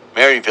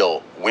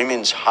 Maryville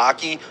Women's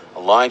Hockey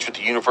aligns with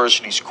the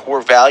university's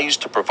core values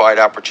to provide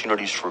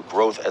opportunities for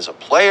growth as a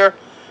player,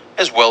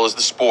 as well as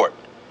the sport.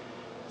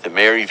 The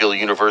Maryville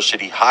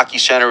University Hockey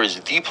Center is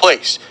the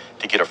place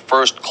to get a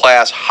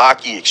first-class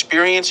hockey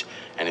experience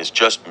and is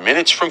just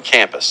minutes from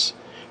campus.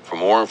 For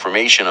more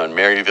information on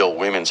Maryville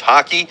Women's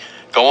Hockey,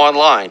 go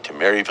online to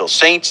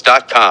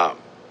maryvillesaints.com.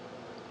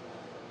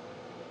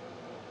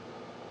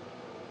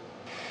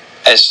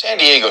 As San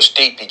Diego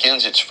State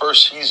begins its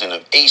first season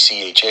of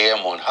ACHA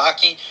M1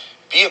 hockey,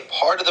 be a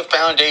part of the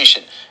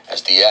foundation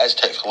as the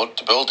Aztecs look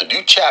to build a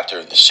new chapter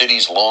in the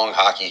city's long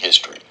hockey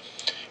history.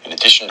 In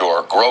addition to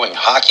our growing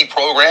hockey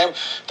program,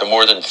 the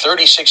more than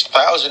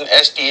 36,000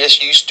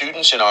 SDSU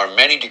students in our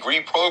many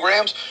degree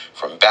programs,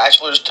 from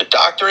bachelor's to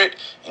doctorate,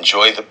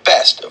 enjoy the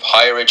best of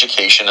higher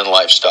education and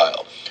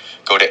lifestyle.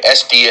 Go to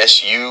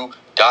sdsu.edu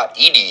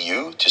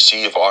to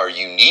see if our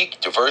unique,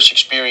 diverse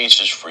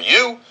experiences for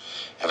you,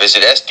 and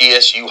visit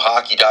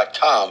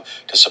sdsuhockey.com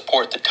to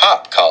support the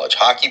top college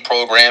hockey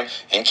program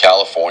in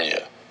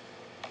California.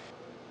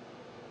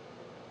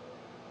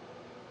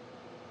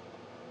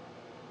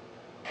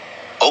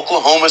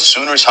 Oklahoma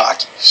Sooners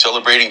hockey,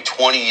 celebrating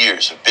 20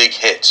 years of big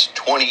hits,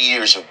 20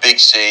 years of big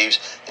saves,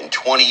 and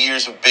 20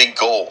 years of big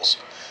goals.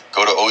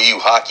 Go to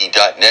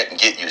ouhockey.net and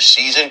get your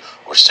season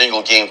or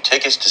single game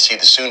tickets to see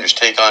the Sooners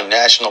take on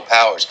national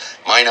powers,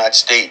 Minot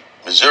State,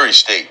 Missouri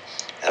State,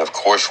 and of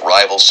course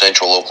rival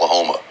Central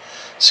Oklahoma.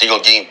 Single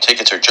game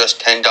tickets are just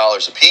 $10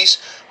 a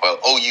piece, while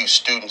OU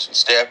students and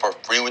staff are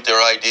free with their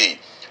ID.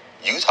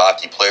 Youth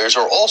hockey players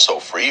are also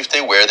free if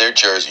they wear their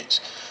jerseys.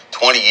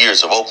 20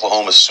 years of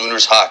Oklahoma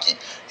Sooners hockey,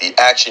 the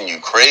action you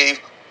crave,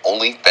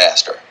 only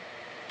faster.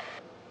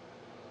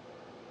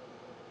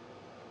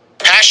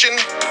 Passion,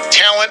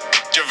 talent,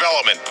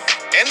 development.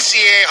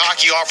 NCAA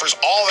hockey offers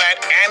all that,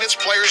 and its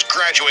players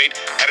graduate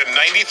at a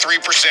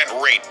 93%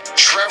 rate.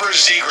 Trevor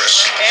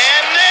Zegras.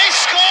 And they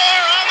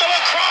score on the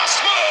lacrosse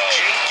move.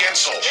 Jake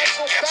Gensel.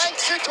 Gensel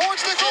banks it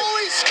towards the goal.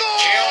 He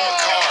scores. Cale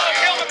Makar.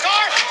 Cale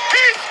Makar.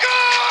 He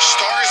scores.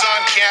 Stars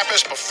on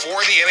campus before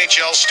the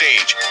NHL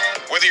stage.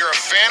 Whether you're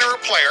a fan or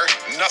a player,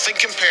 nothing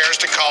compares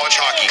to college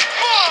hockey.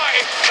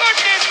 My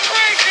goodness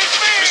gracious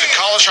me. Visit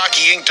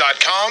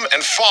collegehockeyinc.com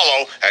and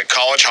follow at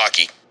College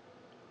Hockey.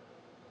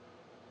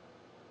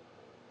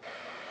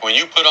 When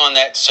you put on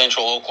that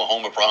Central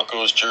Oklahoma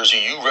Broncos jersey,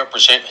 you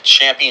represent a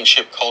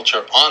championship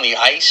culture on the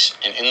ice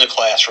and in the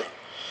classroom.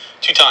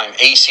 2-time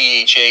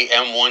ACHA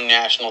M1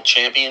 national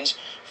champions,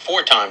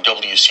 4-time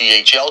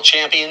WCHL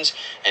champions,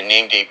 and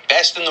named a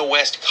Best in the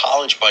West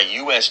college by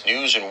U.S.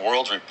 News and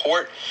World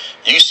Report,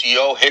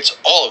 UCO hits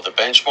all of the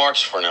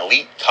benchmarks for an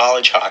elite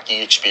college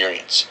hockey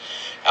experience.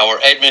 Our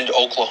Edmond,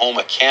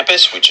 Oklahoma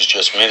campus, which is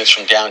just minutes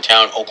from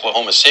downtown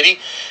Oklahoma City,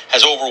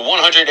 has over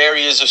 100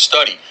 areas of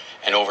study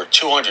and over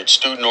 200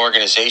 student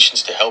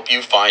organizations to help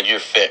you find your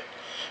fit.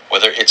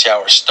 Whether it's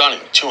our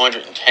stunning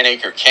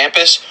 210-acre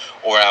campus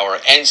or our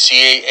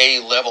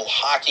NCAA-level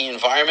hockey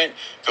environment,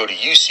 go to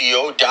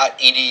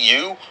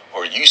uco.edu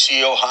or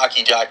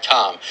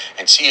ucohockey.com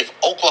and see if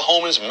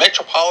Oklahoma's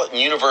Metropolitan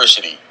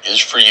University is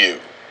for you.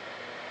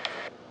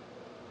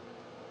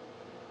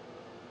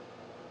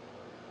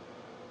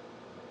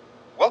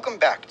 Welcome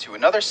back to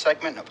another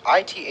segment of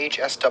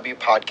ITHSW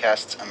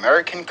Podcast's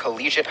American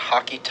Collegiate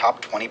Hockey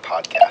Top 20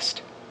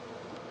 podcast.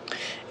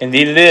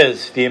 Indeed it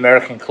is, the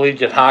American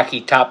Collegiate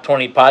Hockey Top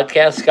 20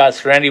 Podcast. Scott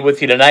Sarandi with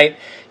you tonight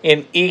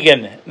in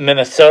Eagan,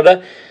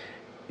 Minnesota.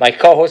 My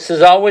co-host,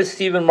 as always,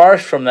 Stephen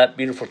Marsh from that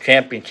beautiful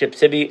championship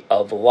city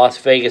of Las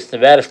Vegas,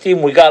 Nevada.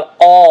 Stephen, we got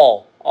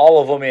all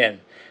of them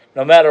in.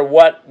 No matter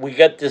what, we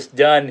got this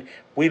done.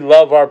 We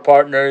love our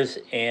partners,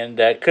 and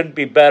couldn't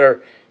be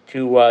better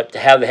to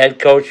have the head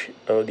coach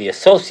or the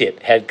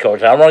associate head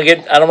coach. I don't want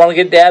to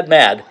get Dad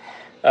mad.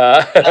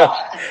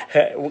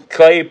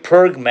 Clay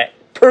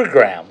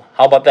Pergram.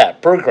 How about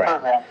that?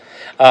 Pergram.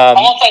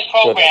 Almost like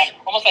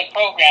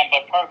program,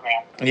 but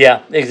program.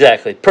 Yeah,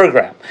 exactly.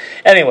 Program.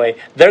 Anyway,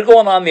 they're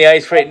going on the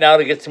ice right now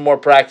to get some more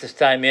practice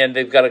time in.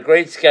 They've got a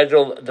great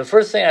schedule. The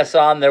first thing I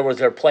saw on there was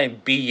they're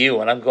playing BU,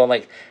 and I'm going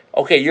like,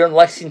 okay, you're in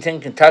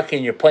Lexington, Kentucky,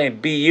 and you're playing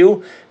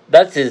BU?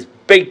 That's his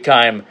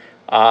big-time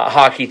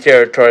hockey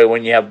territory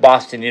when you have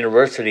Boston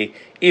University,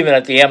 even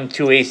at the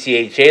M2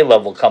 ACHA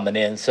level coming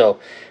in. So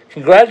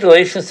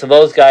congratulations to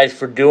those guys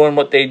for doing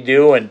what they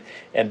do and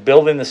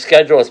building the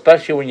schedule,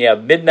 especially when you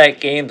have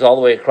midnight games all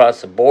the way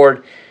across the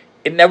board.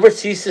 It never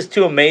ceases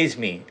to amaze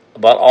me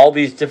about all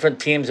these different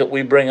teams that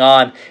we bring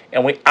on,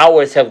 and we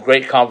always have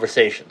great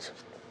conversations.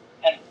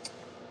 And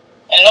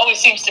it always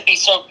seems to be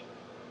so.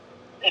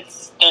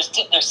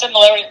 There's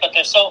similarities, but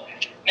there's so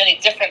many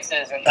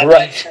differences, and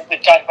that's what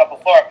we've talked about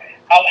before.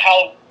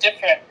 How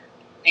different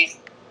these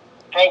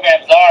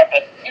programs are,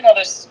 but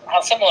there's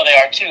how similar they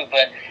are too.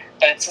 But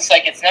it's just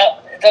like it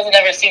doesn't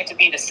ever seem to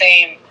be the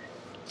same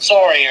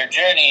story or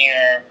journey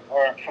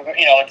or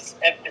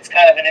it's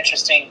kind of an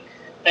interesting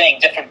thing.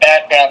 Different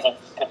backgrounds of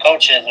the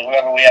coaches or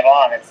whoever we have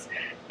on.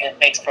 It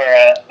makes for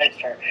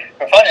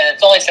fun, and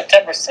it's only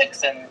September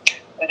 6th, and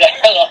we got.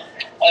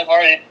 I'm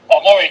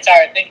already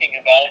tired thinking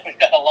about it. We've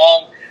got a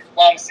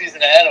long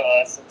season ahead of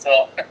us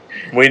until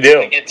we do.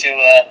 We get to.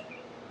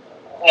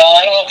 Well,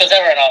 I don't know if there's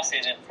ever an off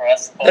season for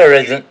us. There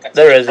isn't.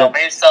 There isn't.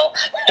 So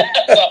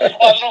I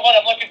don't know what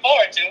I'm looking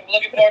forward to. I'm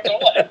looking forward to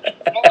what?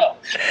 I don't know.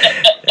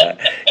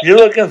 You're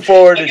looking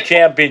forward to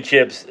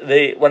championships.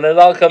 When it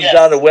all comes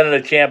down to winning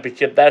a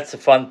championship, that's the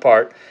fun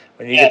part.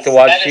 When you get to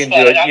watch teams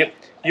do it.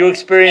 You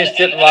experienced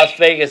it in Las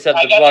Vegas at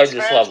the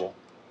largest level.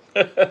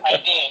 I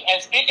did.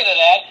 And speaking of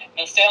that,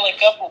 the Stanley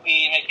Cup will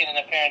be making an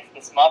appearance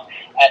this month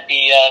at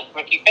the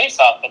Rookie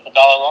Face-Off at the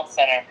Dollar Loan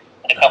Center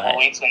in a couple of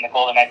weeks when the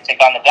Golden Knights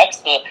take on the Ducks.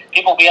 The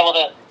people will be able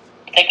to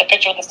take a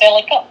picture with the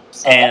Stanley Cup.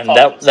 So and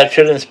that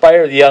should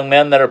inspire the young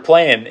men that are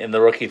playing in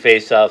the Rookie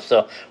Face-Off.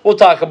 So we'll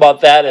talk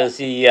about that as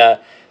the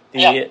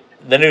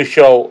new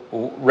show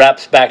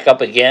wraps back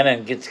up again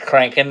and gets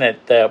cranking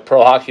at the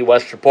Pro Hockey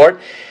West Report.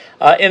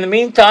 In the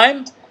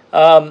meantime,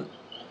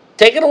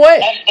 take it away.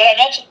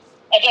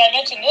 Did I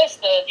mention this?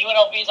 The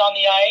UNLV is on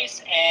the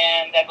ice,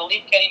 and I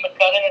believe Kenny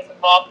McCudden is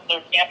involved in their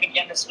camp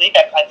again this week.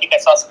 I think I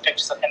saw some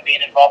pictures of him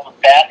being involved with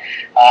that.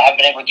 I haven't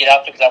been able to get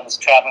out there because I was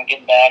traveling,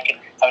 getting back, and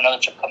have another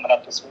trip coming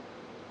up this week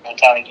in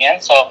town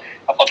again. So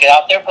I'll get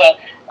out there, but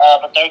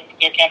their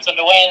camp's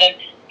underway. And then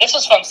this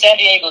was from San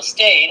Diego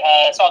State.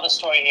 I saw this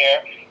story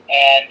here,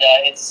 and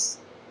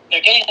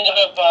they're getting a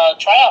lot of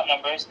tryout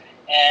numbers,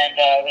 and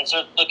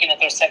they're looking at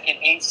their second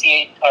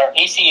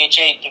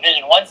ACHA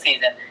Division I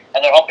season,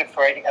 and they're hoping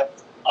for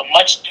a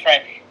much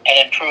different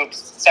and improved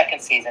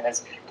second season.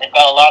 As they've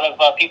got a lot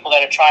of people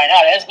that are trying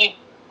out. As we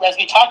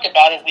talked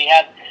about, as we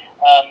had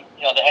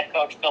the head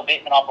coach Phil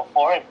Bateman on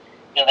before, and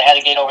they had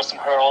to get over some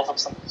hurdles of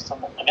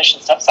some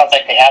admission stuff. Sounds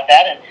like they have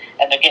that,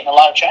 and they're getting a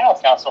lot of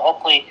tryouts now. So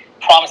hopefully,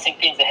 promising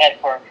things ahead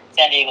for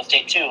San Diego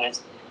State too,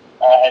 as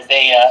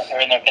they are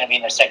going to be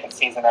in their second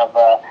season of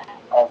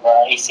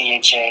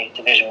ACHA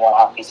Division I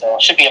hockey. So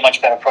it should be a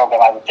much better program,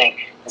 I would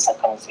think, this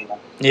upcoming season.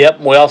 Yep.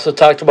 We also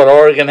talked about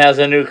Oregon has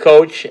a new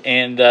coach,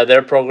 and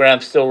their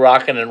program's still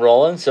rocking and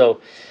rolling.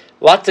 So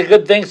lots of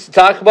good things to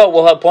talk about.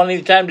 We'll have plenty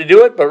of time to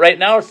do it, but right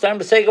now it's time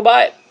to say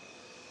goodbye.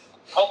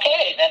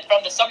 Okay, then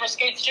from the Summer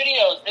Skate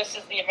Studios, this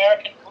is the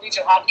American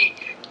Collegiate Hockey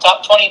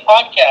Top 20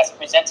 Podcast,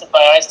 presented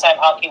by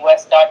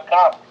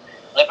IcetimeHockeyWest.com.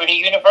 Liberty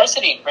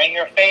University, bring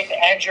your faith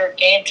and your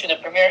game to the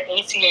premier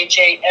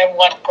ACHA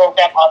M1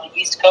 program on the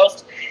East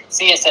Coast.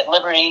 See us at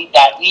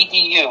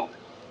liberty.edu.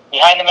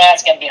 Behind the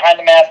Mask and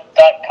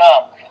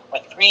BehindTheMask.com.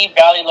 With 3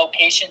 Valley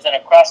locations and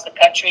across the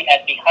country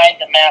at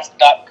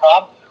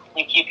BehindTheMask.com,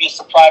 we keep you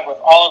supplied with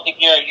all of the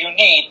gear you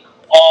need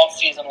all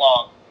season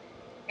long.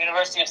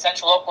 University of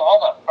Central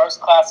Oklahoma,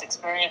 first-class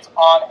experience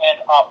on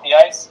and off the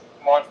ice.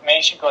 For more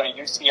information, go to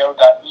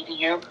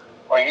uco.edu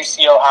or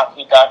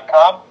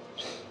ucohockey.com.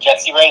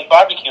 Jesse Ray's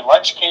Barbecue,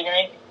 lunch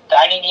catering,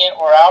 dining in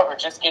or out, or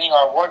just getting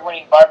our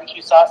award-winning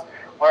barbecue sauce.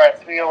 We're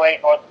at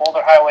 308 North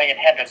Boulder Highway in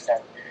Henderson.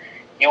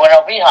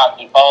 UNLV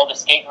Hockey, follow the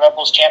Skate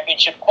Rebels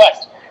Championship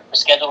Quest. For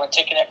schedule and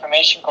ticket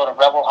information, go to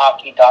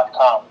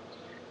rebelhockey.com.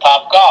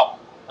 Top Golf,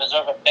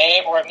 reserve a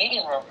bay or a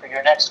meeting room for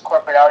your next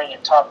corporate outing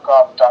at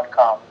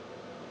topgolf.com.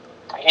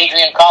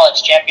 Adrian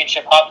College,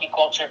 championship hockey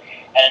culture,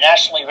 and a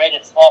nationally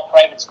rated small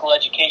private school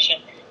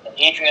education at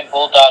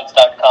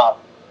adrianbulldogs.com.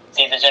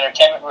 Caesars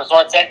Entertainment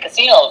Resorts and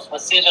Casinos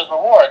with Caesars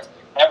Rewards.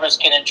 Members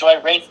can enjoy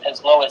rates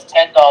as low as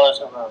 $10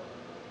 a room.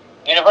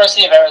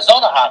 University of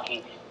Arizona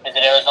Hockey,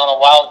 Visit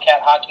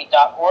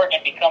ArizonaWildcatHockey.org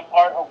and become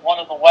part of one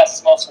of the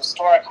West's most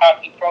historic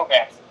hockey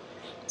programs.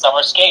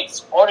 Summer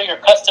Skates. Order your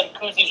custom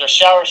koozies or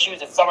shower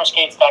shoes at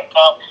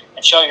summerskates.com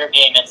and show your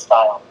game in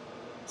style.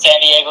 San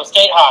Diego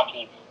State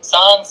Hockey.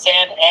 Sun,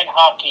 sand, and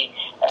hockey,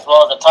 as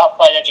well as a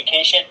top-flight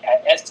education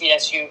at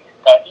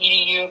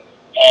sdsu.edu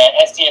and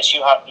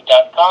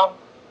sdsuhockey.com.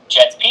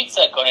 Jets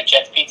Pizza. Go to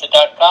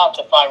jetspizza.com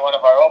to find one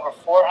of our over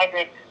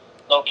 400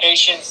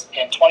 locations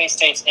in 20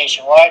 states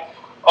nationwide.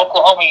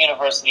 Oklahoma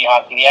University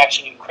Hockey, the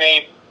action you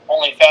crave,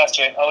 only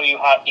faster at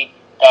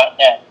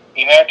ouhockey.net.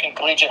 The American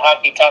Collegiate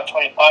Hockey Top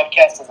 20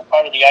 podcast is a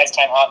part of the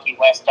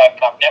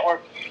IcetimeHockeyWest.com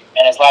network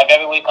and is live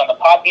every week on the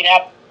Podbean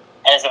app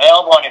and is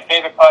available on your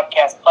favorite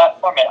podcast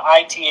platform at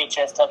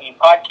ITHSW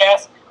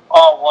Podcast,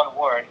 all one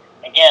word.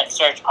 Again,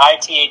 search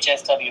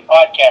ITHSW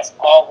Podcast,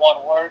 all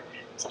one word.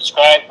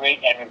 Subscribe,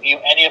 rate, and review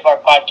any of our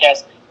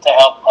podcasts to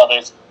help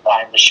others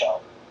find the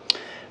show.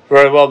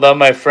 Very well done,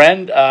 my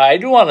friend. I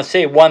do want to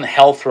say one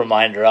health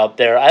reminder out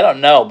there. I don't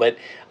know, but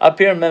up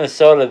here in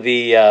Minnesota,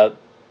 the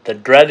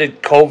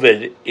dreaded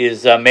COVID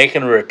is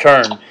making a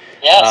return.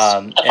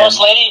 Yes, the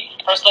First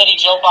Lady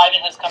Jill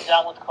Biden has come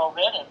down with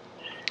COVID.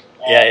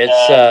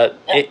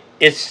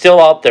 It's still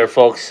out there,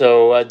 folks.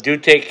 So do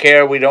take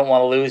care. We don't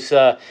want to lose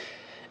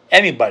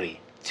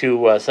anybody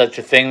to such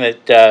a thing.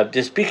 That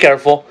just be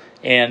careful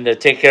and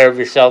take care of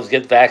yourselves.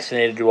 Get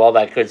vaccinated. Do all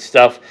that good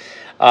stuff.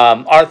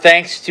 Our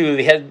thanks to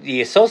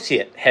the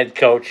associate head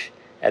coach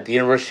at the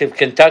University of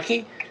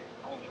Kentucky,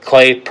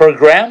 Clay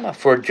Pergram,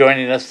 for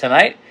joining us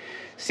tonight.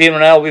 Steve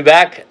and I will be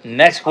back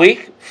next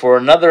week for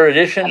another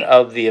edition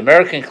of the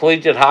American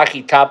Collegiate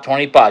Hockey Top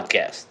 20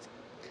 podcast.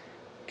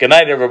 Good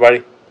night,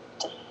 everybody.